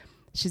 and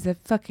she's a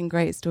fucking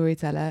great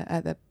storyteller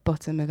at the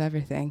bottom of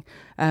everything.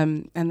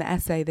 And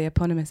the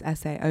eponymous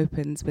essay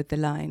opens with the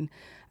line,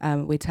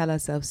 "We tell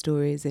ourselves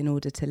stories in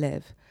order to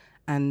live."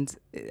 And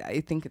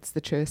I think it's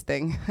the truest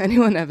thing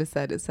anyone ever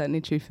said. It's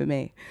certainly true for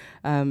me.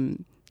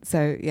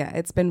 So yeah,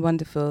 it's been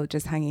wonderful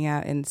just hanging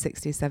out in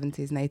 60s,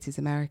 70s and 80s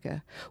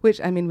America,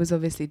 which I mean was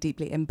obviously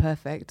deeply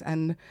imperfect,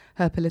 and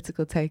her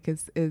political take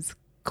is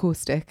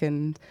caustic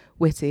and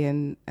witty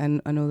and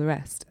all the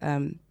rest.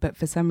 But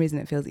for some reason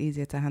it feels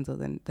easier to handle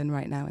than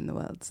right now in the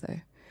world. So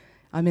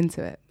I'm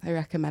into it. I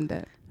recommend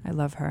it. I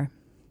love her.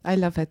 I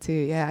love her too.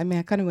 Yeah, I mean,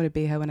 I kind of want to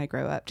be her when I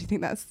grow up. Do you think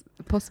that's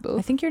possible?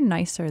 I think you're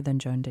nicer than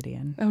Joan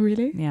Didion. Oh,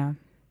 really? Yeah.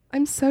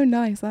 I'm so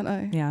nice, aren't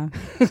I? Yeah.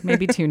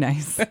 Maybe too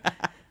nice.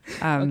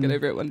 I'll get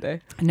over it one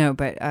day. No,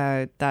 but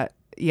I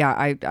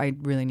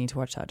really need to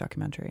watch that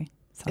documentary.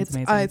 Sounds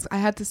amazing. I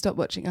had to stop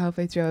watching it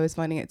halfway through. I was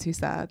finding it too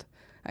sad,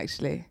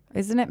 actually.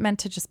 Isn't it meant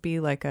to just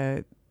be like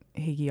a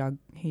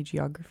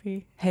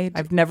hagiography? Hey,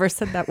 I've never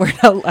said that word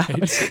out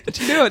loud.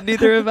 Do you know what?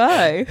 Neither have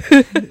I.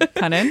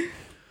 Canon?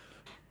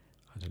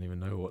 I don't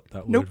even know what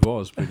that word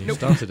was when you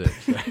started it.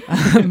 So.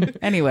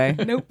 Anyway.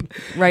 Nope.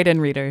 Write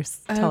in, readers.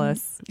 Tell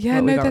us.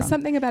 Yeah, no, there's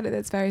something about it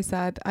that's very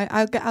sad.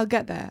 I'll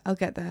get there.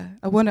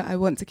 I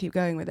want to keep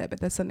going with it, but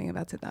there's something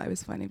about it that I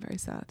was finding very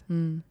sad.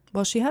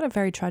 Well, she had a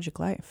very tragic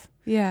life.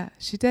 Yeah,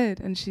 she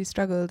did, and she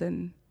struggled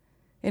in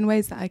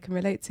ways that I can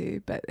relate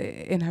to, but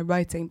in her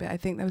writing. But I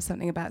think there was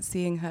something about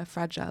seeing her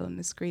fragile on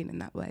the screen in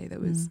that way that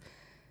was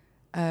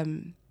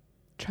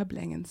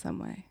troubling in some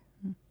way.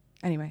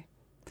 Anyway,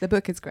 the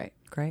book is great.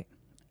 Great.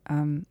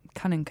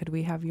 Cunning, could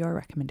we have your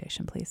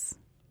recommendation, please?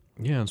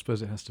 Yeah, I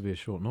suppose it has to be a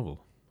short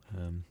novel.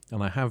 And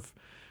I have,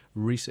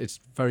 it's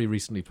very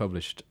recently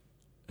published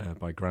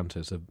by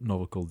Granters, a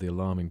novel called The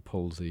Alarming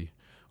Palsy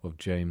of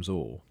James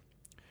Orr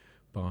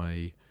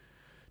by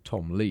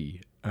Tom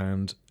Lee.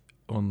 And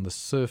on the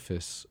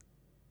surface,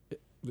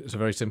 it's a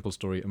very simple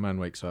story. A man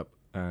wakes up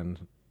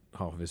and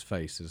half of his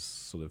face is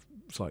sort of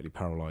slightly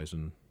paralysed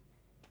and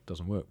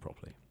doesn't work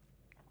properly.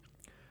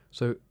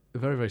 So a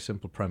very, very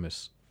simple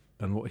premise.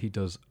 And what he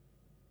does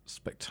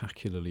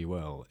spectacularly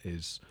well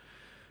is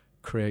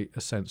create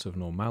a sense of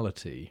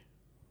normality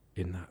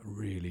in that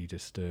really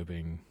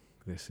disturbing,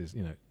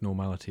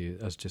 normality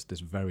as just this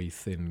very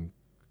thin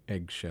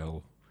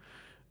eggshell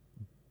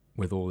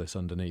with all this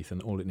underneath,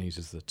 and all it needs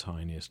is the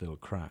tiniest little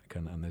crack,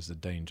 and there's a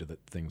danger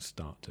that things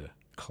start to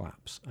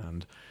collapse.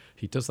 And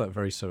he does that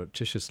very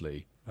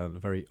surreptitiously and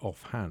very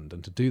offhand,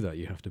 and to do that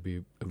you have to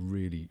be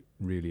really,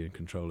 really in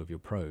control of your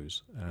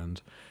prose.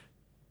 And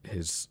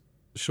his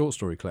short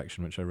story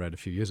collection, which I read a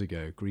few years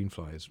ago,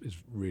 Greenfly, is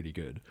really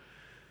good.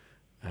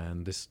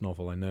 And this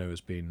novel I know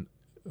has been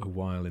a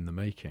while in the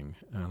making,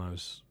 and I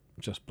was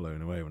just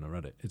blown away when I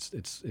read it.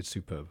 It's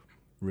superb,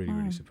 really,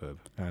 really superb.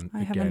 And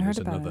I again, haven't heard it's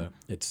about another.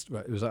 it.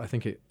 It was. I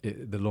think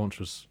the launch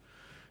was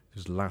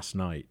last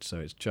night, so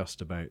it's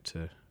just about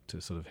to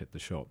sort of hit the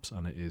shops,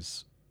 and it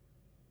is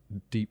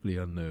deeply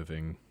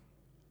unnerving,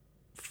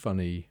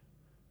 funny,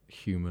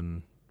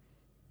 human,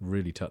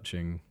 really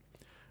touching,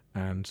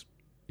 and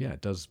yeah,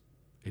 it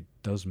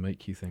does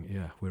make you think,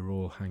 yeah, we're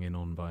all hanging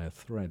on by a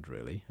thread,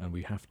 really, and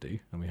we have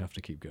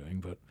to keep going,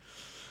 but,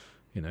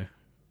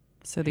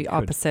 So the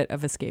opposite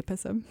of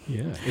escapism.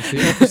 Yeah, it's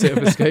the opposite of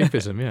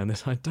escapism, yeah,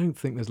 and I don't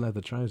think there's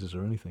leather trousers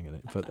or anything in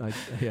it, but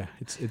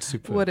it's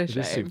superb. What a shame.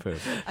 It is superb.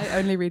 I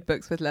only read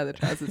books with leather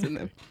trousers in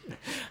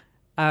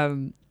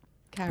them.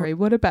 Carrie,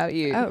 what about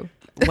you? Oh,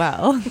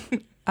 well,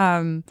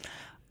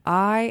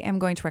 I am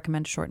going to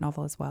recommend a short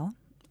novel as well.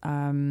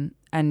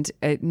 And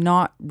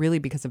not really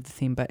because of the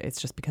theme, but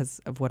it's just because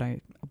of what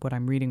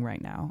I'm reading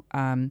right now.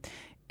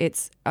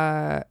 It's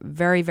a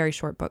very, very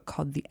short book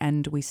called The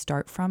End We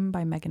Start From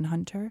by Megan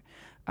Hunter.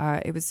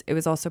 It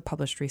was also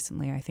published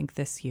recently, I think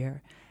this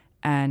year,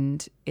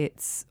 and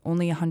it's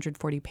only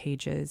 140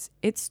 pages.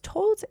 It's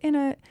told in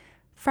a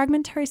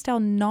fragmentary style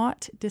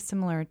not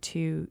dissimilar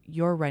to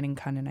your writing,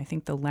 Cunnin. I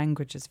think the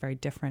language is very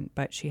different,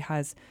 but she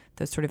has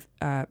the sort of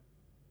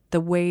the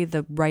way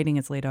the writing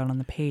is laid out on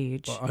the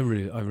page. Well, I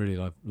really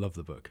love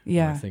the book.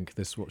 Yeah. And I think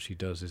what she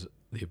does is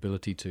the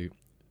ability to,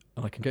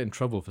 and I can get in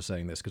trouble for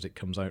saying this because it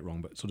comes out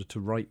wrong, but sort of to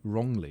write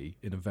wrongly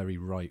in a very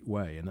right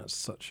way, and that's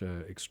such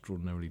a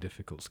extraordinarily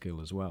difficult skill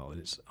as well.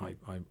 I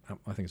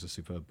think it's a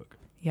superb book.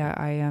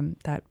 Yeah,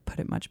 that put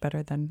it much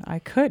better than I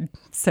could,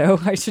 so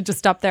I should just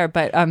stop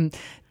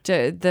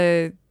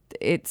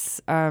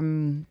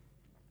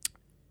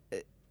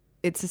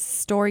it's a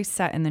story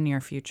set in the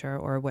near future,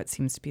 or what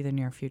seems to be the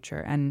near future,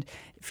 and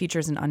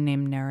features an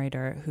unnamed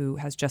narrator who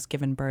has just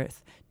given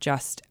birth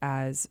just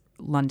as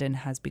London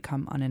has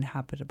become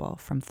uninhabitable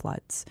from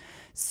floods.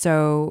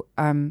 So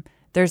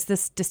there's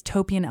this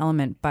dystopian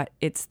element, but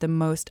it's the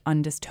most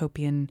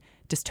undystopian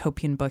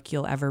book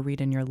you'll ever read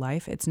in your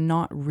life. It's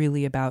not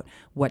really about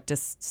what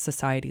does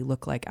society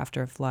look like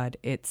after a flood.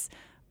 It's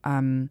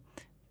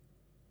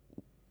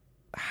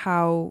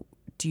how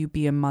do you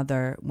be a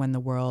mother when the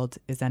world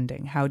is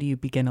ending? How do you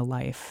begin a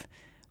life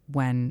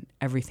when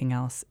everything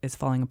else is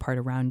falling apart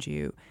around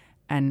you?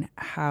 And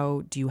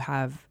how do you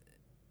have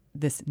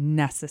this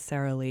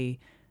necessarily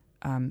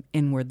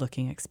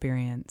inward-looking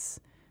experience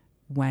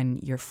when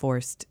you're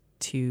forced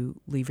to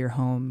leave your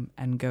home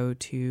and go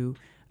to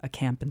a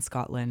camp in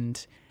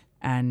Scotland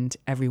and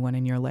everyone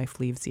in your life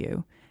leaves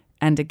you?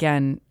 And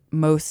again,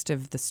 most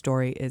of the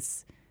story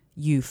is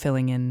you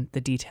filling in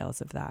the details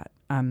of that.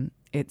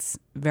 It's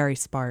very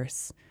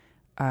sparse.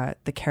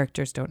 The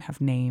characters don't have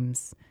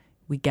names.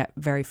 We get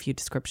very few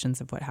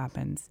descriptions of what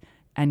happens.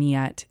 And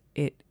yet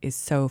it is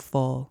so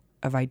full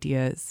of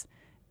ideas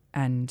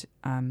and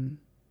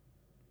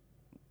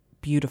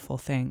beautiful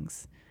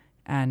things.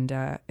 And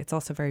it's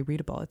also very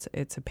readable.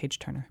 It's a page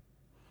turner.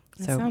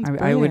 That So sounds I would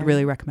brilliant.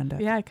 really recommend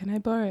it. Yeah, can I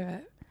borrow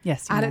it?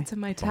 Yes, you Add may. it to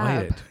my Buy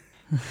tab. it.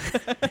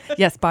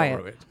 Yes, buy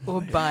Borrow it.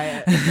 Or buy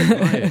it. Buy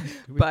it.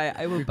 Buy it.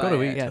 I will We've buy got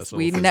to it. eat Yes, us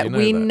we authors, you know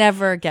we that.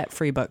 never get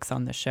free books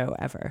on the show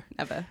ever.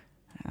 Never.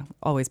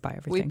 Always buy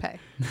We everything.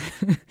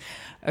 pay.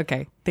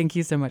 Okay, thank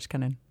you so much,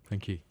 Kanan.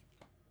 Thank you.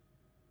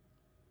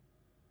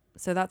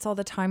 So that's all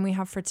the time we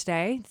have for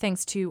today.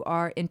 Thanks to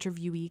our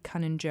interviewee,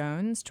 Kanan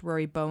Jones, to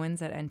Rory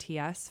Bowens at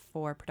NTS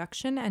for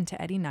production, and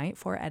to Eddie Knight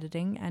for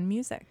editing and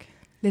music.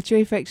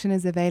 Literary Friction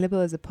is available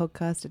as a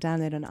podcast to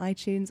download on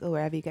iTunes or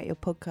wherever you get your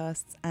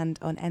podcasts, and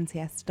on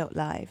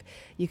nts.live.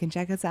 You can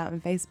check us out on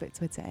Facebook,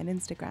 Twitter and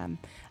Instagram.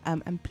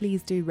 And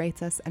please do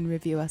rate us and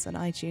review us on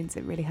iTunes.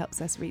 It really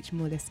helps us reach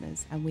more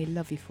listeners, and we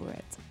love you for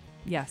it.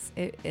 Yes,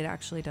 it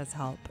actually does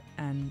help,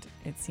 and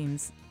it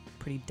seems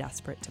pretty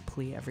desperate to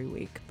plea every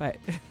week, but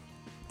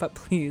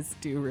please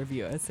do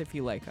review us if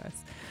you like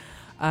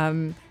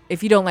us.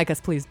 If you don't like us,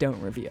 please don't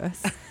review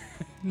us.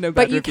 No,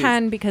 But you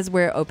can, because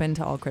we're open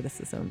to all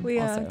criticism. We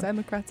also. are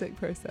democratic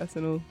process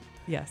and all.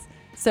 Yes.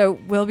 So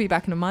we'll be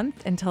back in a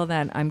month. Until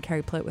then, I'm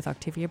Carrie Plitt with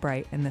Octavia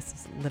Bright, and this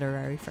is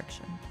Literary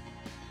Friction.